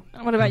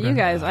 What about you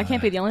guys? I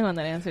can't be the only one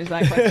that answers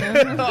that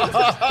question.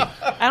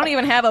 I don't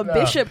even have a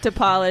bishop to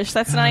polish.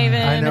 That's not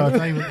even, I know it's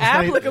not even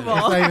applicable.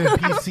 It's not even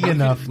PC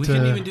enough We to.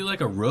 couldn't even do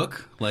like a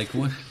rook. Like,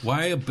 what?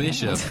 Why a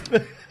bishop?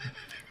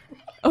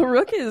 A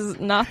rook is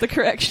not the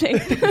correct shape.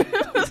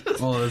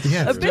 Well, it's,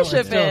 Yeah, A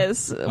bishop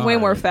is way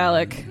more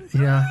phallic.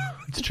 Yeah,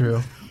 it's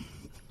true.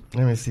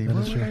 Let me see. What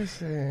is did true. I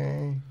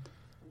say?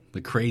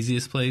 the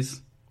craziest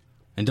place.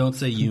 And don't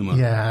say Yuma.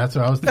 Yeah, that's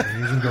what I was thinking.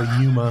 He's gonna go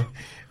Yuma.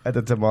 At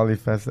the Tamale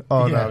Festival.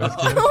 Oh, Yeah. no. I'm just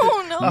kidding.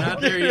 Oh no!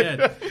 Not there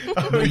yet.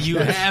 But you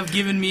have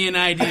given me an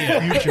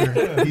idea.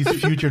 Future. He's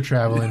future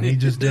traveling. He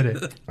just did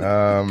it.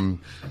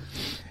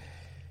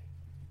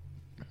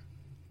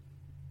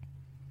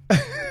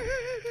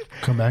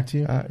 Come back to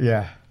you,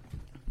 Yeah.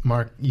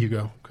 Mark. You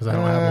go because I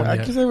don't have one I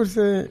yet. guess I would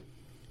say.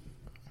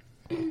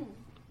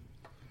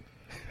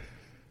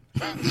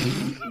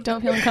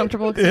 Don't feel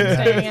uncomfortable because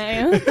I'm staring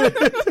at you.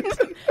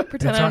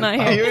 Pretend I'm not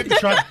here.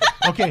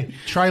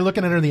 Try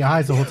looking at her in the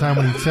eyes the whole time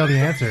when you tell the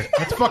answer.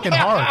 That's fucking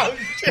hard.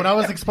 When I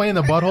was explaining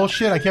the butthole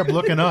shit, I kept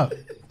looking up.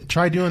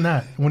 Try doing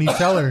that when you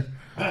tell her.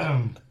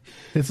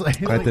 It's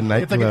like At the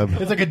nightclub.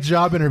 It's like a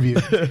job interview.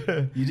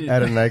 You did.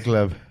 At a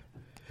nightclub.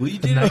 Well, you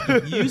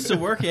did. You used to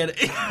work at it.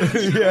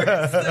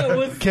 That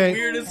was the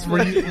weirdest.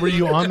 Were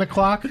you on the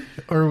clock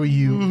or were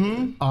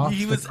you off?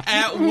 He was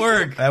at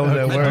work. I was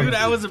at work. Dude,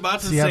 I was about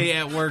to say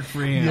at work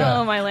for him. Yeah.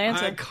 Oh, my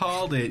lantern. I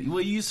called it.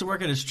 Well, you used to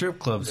work at a strip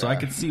club, so I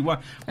could see why.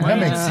 That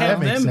makes have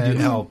them sense.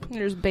 help?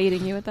 They're just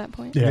baiting you at that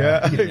point.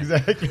 Yeah,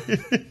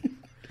 exactly.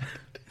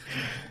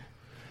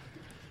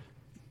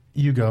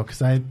 You go,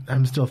 because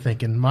I'm still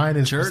thinking. Mine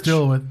is Church?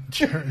 still with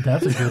church.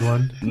 That's a good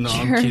one. No,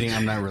 I'm kidding.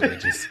 I'm not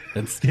religious.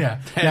 That's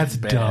That's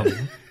bad.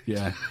 dumb.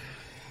 Yeah.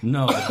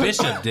 No, the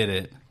bishop did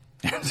it.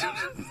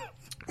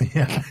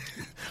 Yeah,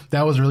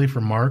 that was really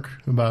for Mark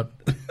about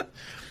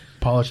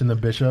polishing the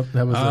bishop.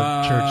 That was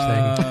a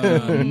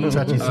church thing.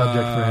 Touchy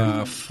subject for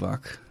him.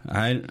 Fuck.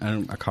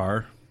 A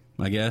car,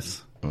 I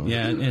guess.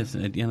 Yeah, it is.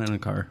 Yeah, in a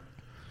car.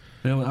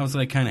 I was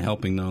like kind of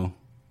helping though.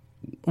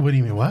 What do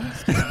you mean? What?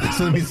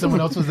 So that means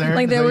someone else was there?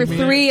 Like Is there that were what you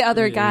mean? 3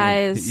 other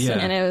guys, Yeah.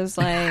 and it was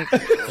like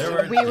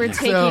we were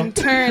taking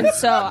turns.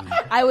 So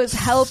I was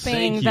helping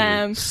Thank you.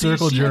 them,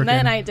 Circle jerking. and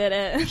then I did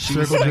it.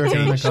 Circle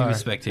jerking in the She car.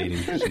 was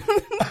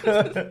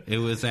spectating. It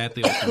was at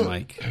the open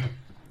mic.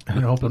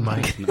 An open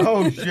mic.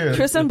 Oh shit!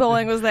 Tristan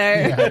Bowling was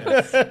there.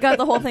 Got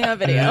the whole thing on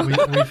video. We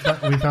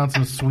found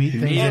some sweet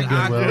things Made at it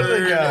Goodwill.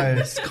 awkward.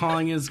 Guys.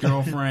 Calling his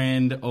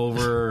girlfriend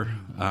over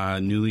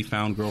newly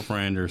found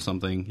girlfriend or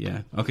something.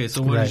 Yeah. Okay,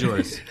 so what is Right.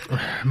 yours?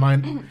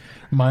 Mine,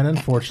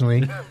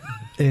 unfortunately,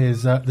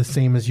 is the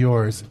same as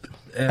yours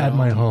at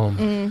my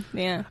home.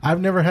 Yeah.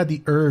 I've never had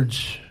the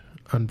urge.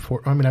 I've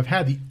never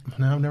had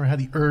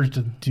the urge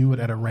to do it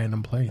at a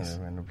random place.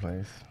 Random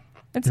place.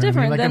 It's You know what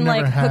I mean? different Like, than I've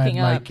never like had, hooking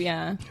up. like-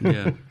 Yeah.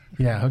 Yeah.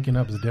 Yeah, hooking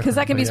up is different. Because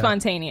that can be but yeah.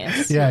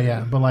 spontaneous.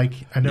 Yeah, but like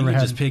I You never can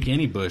had. just pick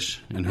any bush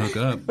and hook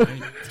up.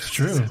 Right? It's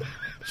true.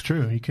 It's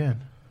true. You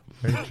can.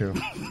 Very true.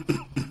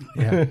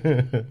 Yeah.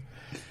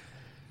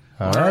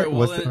 All All right. right, well,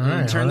 What's the, turn all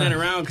that right.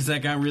 around because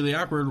that got really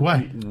awkward.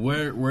 Why?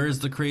 Where's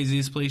the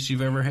craziest place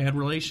you've ever had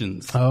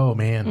relations? Oh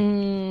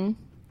man.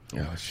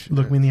 oh shit!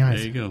 Look me in the There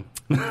eyes. you go.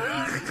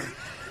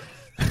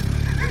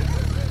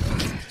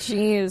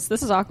 Jeez,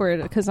 this is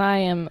awkward because I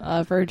am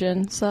a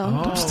virgin. So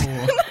Oh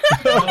shit!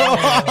 Good.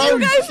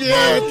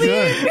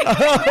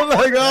 I'm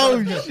like,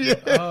 oh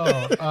shit!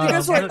 Oh, you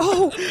guys were like,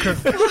 oh,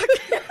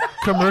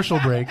 commercial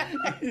break.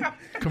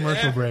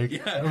 Commercial break.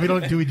 Yeah. We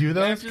don't. Do we do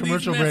those? After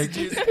Commercial these break.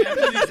 messages,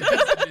 after these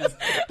messages,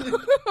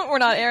 we're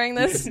not airing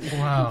this.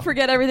 Wow.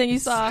 Forget everything you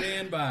saw.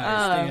 stand by.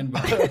 Stand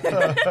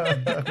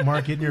by.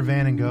 Mark, get in your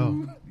van and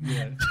go.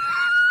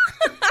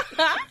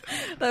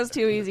 That was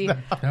too easy.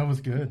 That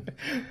was good.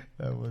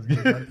 That was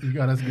good. You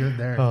got us good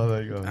there. Oh,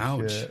 there you go.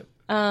 Ouch. Shit.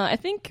 I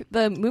think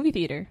the movie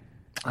theater.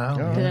 Oh,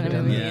 Did it in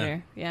a movie Yeah.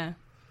 theater. Yeah.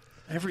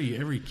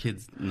 Every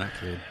kid's not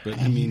kid, but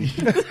I mean,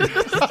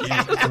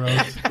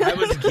 gross. I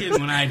was a kid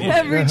when I did.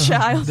 Every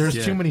child. There's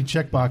Yeah. too many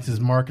check boxes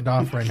marked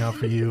off right now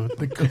for you.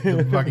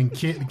 The fucking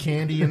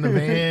candy in the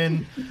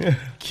van,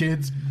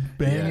 kids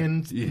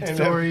banging Yeah.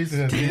 stories.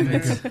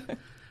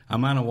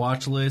 I'm on a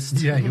watch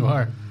list. Yeah, you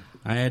are.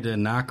 I had to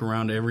knock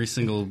around every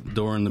single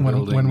door in the When-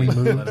 building when we to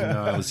moved. let them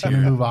know I was When we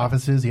here. move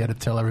offices, you had to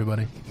tell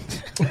everybody.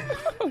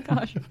 Oh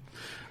gosh.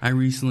 I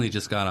recently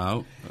just got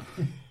out.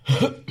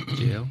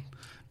 Jail?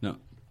 No.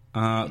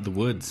 The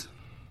woods.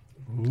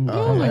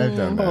 Oh, I've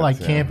done that. Oh, like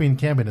yeah. camping.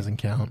 Camping doesn't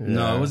count.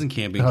 No, it wasn't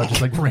camping. Oh,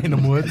 just like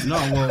random woods. No,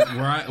 well,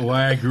 where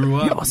I grew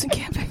up. I wasn't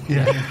camping.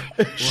 Yeah.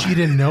 She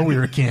didn't know we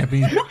were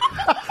camping,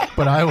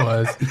 but I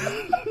was.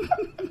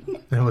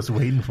 I was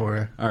waiting for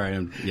her. All right,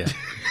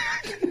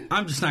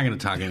 I'm just not going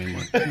to talk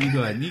anymore. You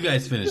go ahead. You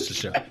guys finish the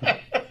show.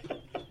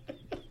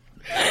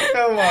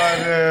 Come on,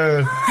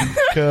 man.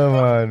 Come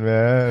on,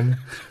 man.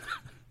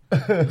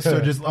 So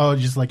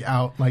just like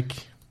out, like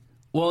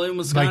Well, in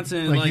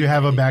Wisconsin, like you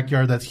have a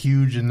backyard that's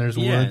huge and there's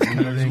yeah, woods. and kind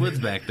of there's thing. woods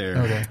back there.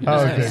 Okay. You just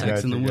Oh, have okay,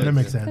 sex in the gotcha, woods. That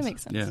makes That sense.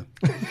 makes sense. Yeah.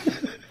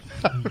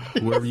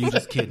 Whoever you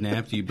just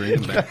kidnapped, you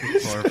bring them back to the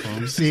car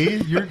phone. See,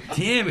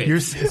 Damn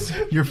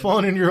it! you're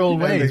falling in your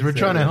old That ways. makes We're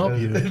trying to sense. help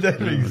you.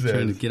 That I'm makes trying to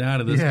sense. get out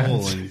of this Yeah.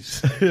 hole and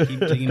just keep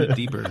digging it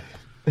deeper.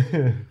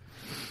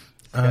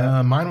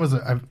 Mine was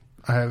I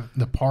have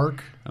the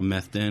park I'm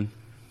methed in.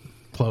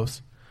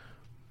 close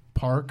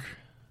park,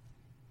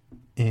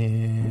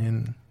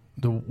 and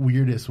the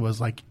weirdest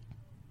was like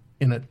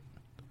in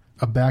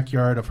a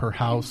backyard of her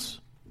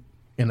house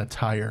in a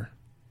tire.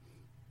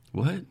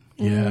 What?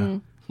 Yeah.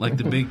 Like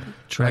the big Like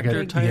tractor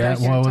a,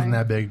 tires? yeah, well, it wasn't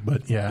tire. that big,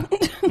 but yeah.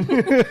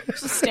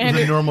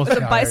 Standard. normal with a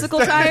tire. bicycle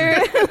tire.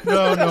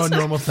 No,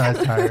 normal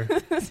size tire.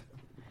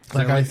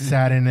 Like I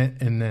sat in it,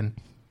 and then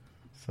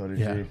So did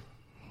Yeah. you.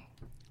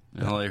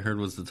 And all I heard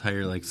was the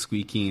tire like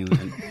squeaking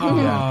and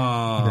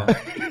oh,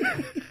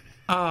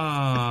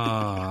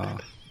 oh,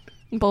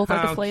 Both are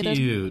how deflated.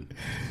 cute.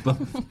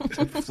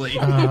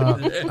 Deflated.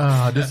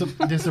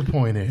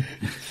 disappointed.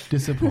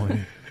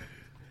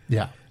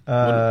 Yeah.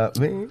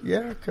 Me,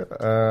 yeah.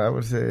 I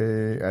would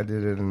say I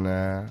did it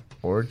in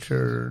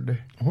Orchard.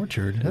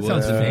 Orchard. That Well,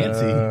 sounds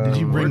fancy. Did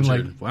you bring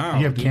Orchard. like? Wow. Do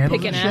you have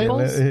candles Picking and shit?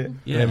 apples?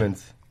 Yeah.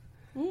 Lemons.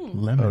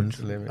 Lemons.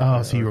 Lemon-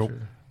 Oh, so you were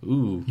Orchard.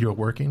 Ooh. You're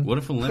working. What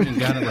if a lemon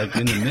got it like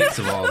in the midst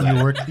of all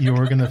that? You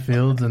work in the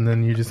fields, and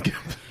then you just get.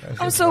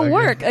 Oh, so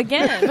work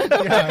again.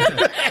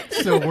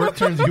 So work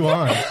turns you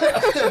on.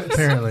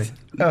 Apparently.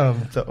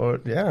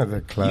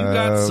 The club. You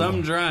got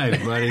some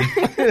drive, buddy.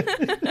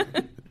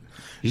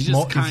 He's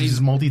just he's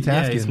multitasking.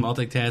 Yeah, he's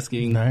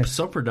multitasking. Nice.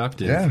 So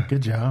productive. Yeah.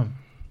 Good job.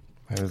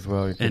 Might as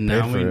well. You And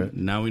can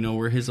now we know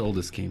where his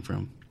oldest came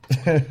from.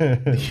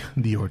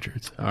 The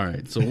orchards. All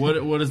right. So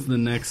what is the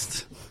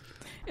next?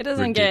 It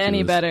doesn't get any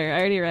Ridiculous. better. I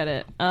already read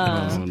it.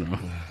 Oh no.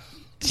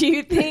 Do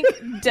you think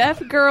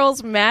deaf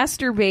girls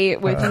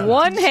masturbate with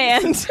one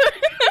hand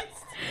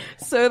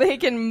so they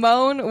can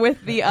moan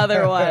with the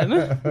other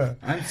one?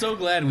 I'm so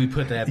glad we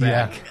put that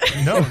back.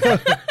 Yeah. No,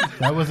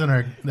 that wasn't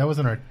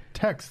our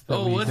text.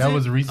 That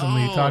was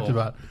recently talked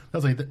about. I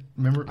was like,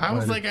 remember? I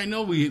was like, I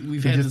know we've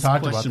We had just this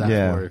talked about question that.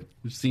 before. Yeah.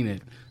 We've seen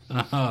it.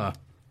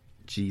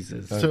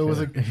 Jesus. So it was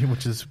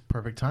which is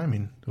perfect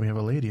timing. We have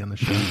a lady on the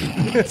show.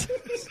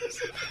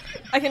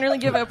 I can really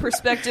give a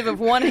perspective of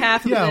one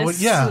half of Yeah,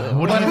 this.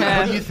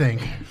 What do you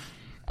think?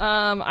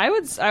 I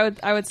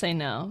would say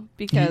no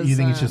because You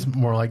think it's just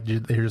more like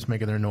they're just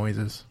making their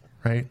noises,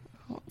 right?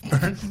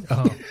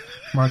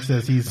 Mark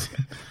says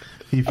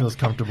he feels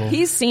comfortable.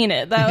 he's seen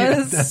it. That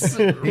was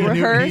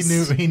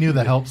rehearsed. He knew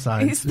the help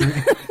signs. He's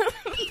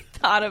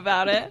thought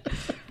about it.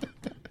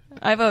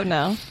 I vote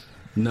no.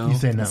 No. You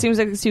say no. Seems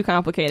like it's too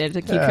complicated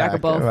to keep track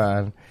of both. Come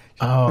on.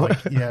 Oh,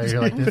 yeah.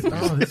 You're like this.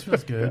 Oh, this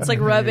feels good. It's like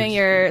rubbing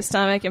your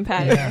stomach and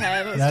patting your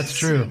head. It's That's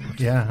true.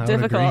 Yeah, I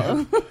would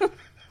agree. difficult.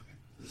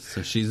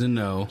 So she's a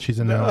no. She's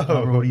a no.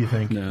 Robert, what do you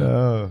think? No.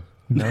 Oh.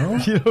 No?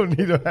 You don't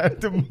need to have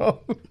to moan.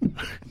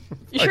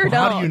 You sure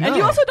how don't. do you know? And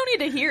you also don't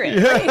need to hear it.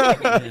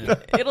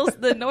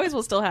 The noise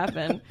will still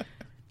happen.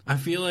 I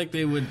feel like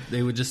they would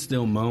just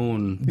still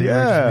moan. They would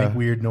just make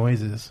weird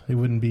noises. It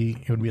would be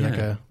like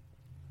Yeah.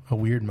 a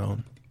weird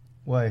moan.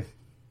 Why?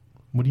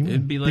 What do you mean?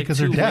 It'd be like because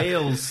two they're deaf.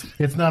 whales.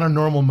 It's not a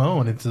normal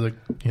moan. It's like,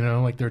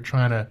 like they're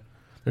trying to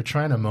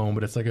moan,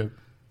 but it's like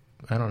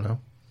I don't know.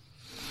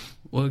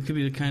 Well, it could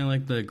be kind of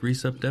like the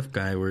grease up deaf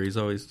guy where he's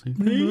always like,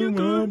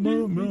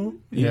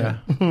 Yeah.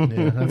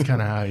 That's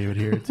kind of how you would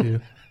hear it too.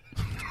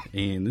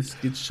 and this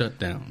gets shut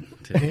down.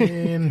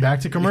 And back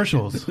to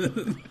commercials.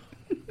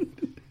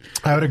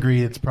 I would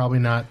agree. It's probably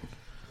not.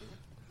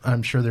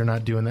 I'm sure they're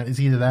not doing that. It's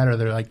either that or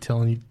they're like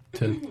telling you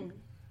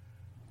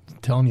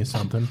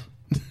something.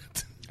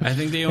 I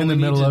think they In only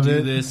the middle need to of do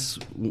it. this,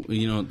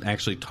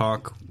 actually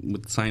talk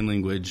with sign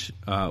language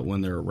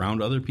when they're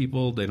around other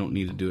people. They don't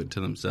need to do it to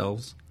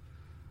themselves.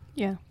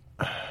 Yeah.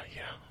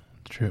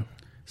 True.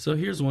 So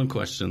here's one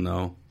question,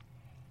 though.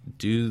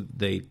 Do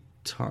they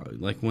talk,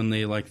 like when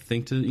they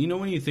think to,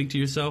 when you think to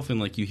yourself and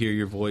like you hear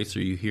your voice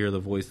or you hear the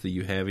voice that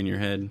you have in your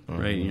head,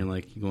 right? And you're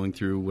like going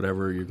through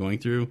whatever you're going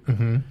through.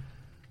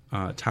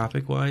 Mm-hmm.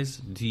 Topic-wise,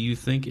 do you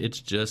think it's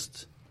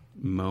just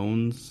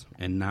moans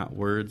and not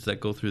words that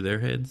go through their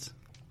heads?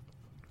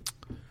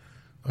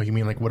 Oh, you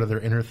mean like what do their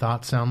inner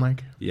thoughts sound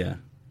like? Yeah.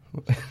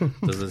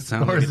 Does it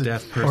sound Or like is a it-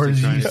 deaf or person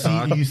do trying you to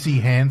talk? you see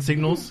hand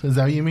signals? Is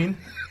that what you mean?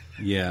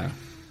 Yeah.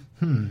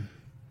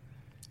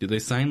 Do they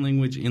sign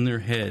language in their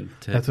head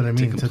to, That's what I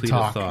mean, to complete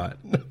talk. a thought?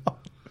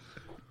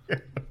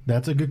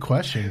 That's a good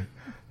question.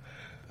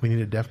 We need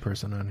a deaf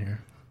person on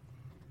here.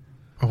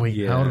 Oh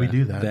wait, how do we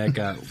do that?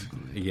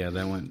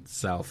 That went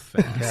south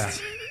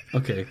fast.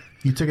 Okay.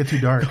 You took it too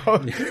dark.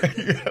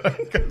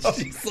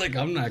 She's like,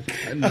 I'm not,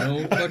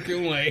 no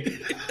fucking way.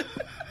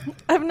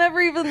 I've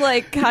never even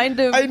kind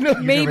of I know.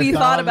 maybe Never thought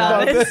thought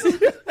about it.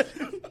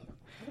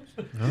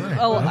 All right.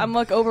 Oh, I'm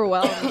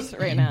overwhelmed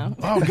right now.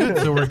 Oh, good.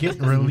 So we're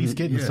at least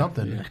getting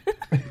something.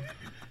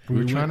 We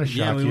were trying to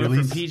shock we you. went At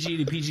from least. PG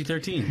to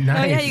PG-13. Nice.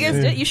 Oh yeah, you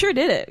guys did. You sure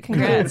did it.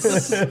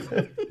 Congrats.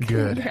 Good.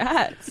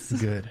 Congrats.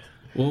 Good.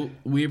 Well,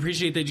 we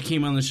appreciate that you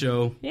came on the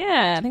show.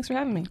 Yeah, thanks for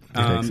having me.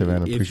 Thanks,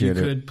 Savannah. If Appreciate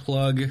you it. could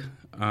plug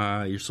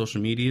your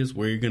social medias,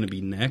 where you're going to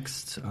be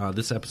next.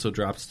 This episode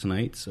drops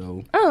tonight,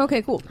 so Oh,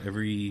 okay, cool.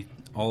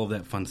 all of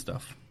that fun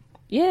stuff.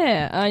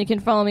 Yeah, you can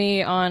follow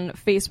me on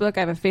Facebook.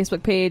 I have a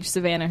Facebook page,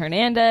 Savannah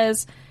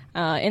Hernandez.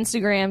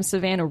 Instagram,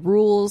 Savannah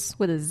Rules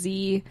with a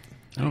Z.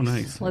 Oh,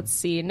 nice. Let's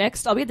see.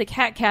 Next, I'll be at the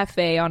Cat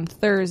Cafe on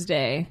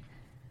Thursday,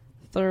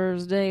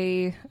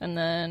 and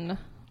then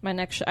my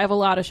next. I have a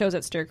lot of shows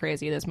at Stir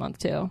Crazy this month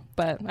too,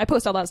 but I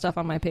post all that stuff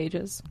on my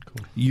pages.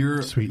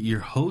 You're Sweet. You're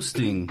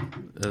hosting.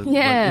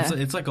 Yeah.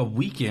 it's like a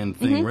weekend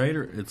thing, right?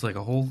 Or it's like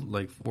a whole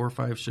 4 or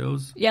 5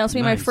 shows. Yeah, this will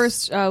be my Nice.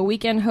 first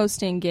weekend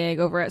hosting gig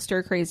over at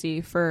Stir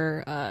Crazy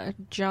for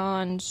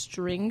John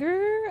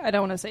Stringer. I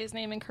don't want to say his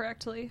name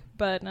incorrectly,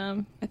 but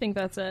I think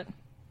that's it.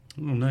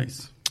 Oh,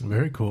 nice.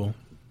 Very cool.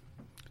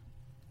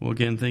 Well,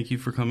 again, thank you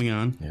for coming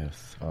on.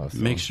 Yes.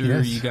 Awesome. Make sure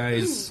Yes. you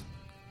guys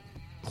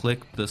click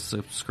the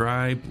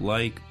subscribe,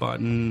 like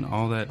button,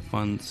 all that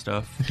fun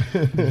stuff.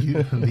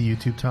 The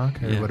YouTube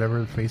talk or Yeah.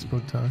 whatever, the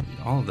Facebook talk.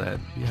 All of that.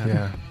 Yeah.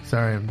 Yeah.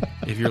 Sorry.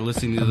 If you're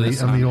listening to I'm the-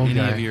 this I'm on the old any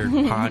guy. of your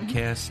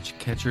podcast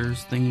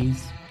catchers thingies,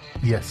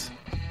 Yes.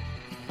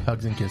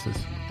 Hugs and kisses.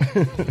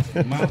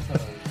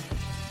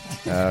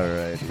 mouth All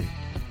righty.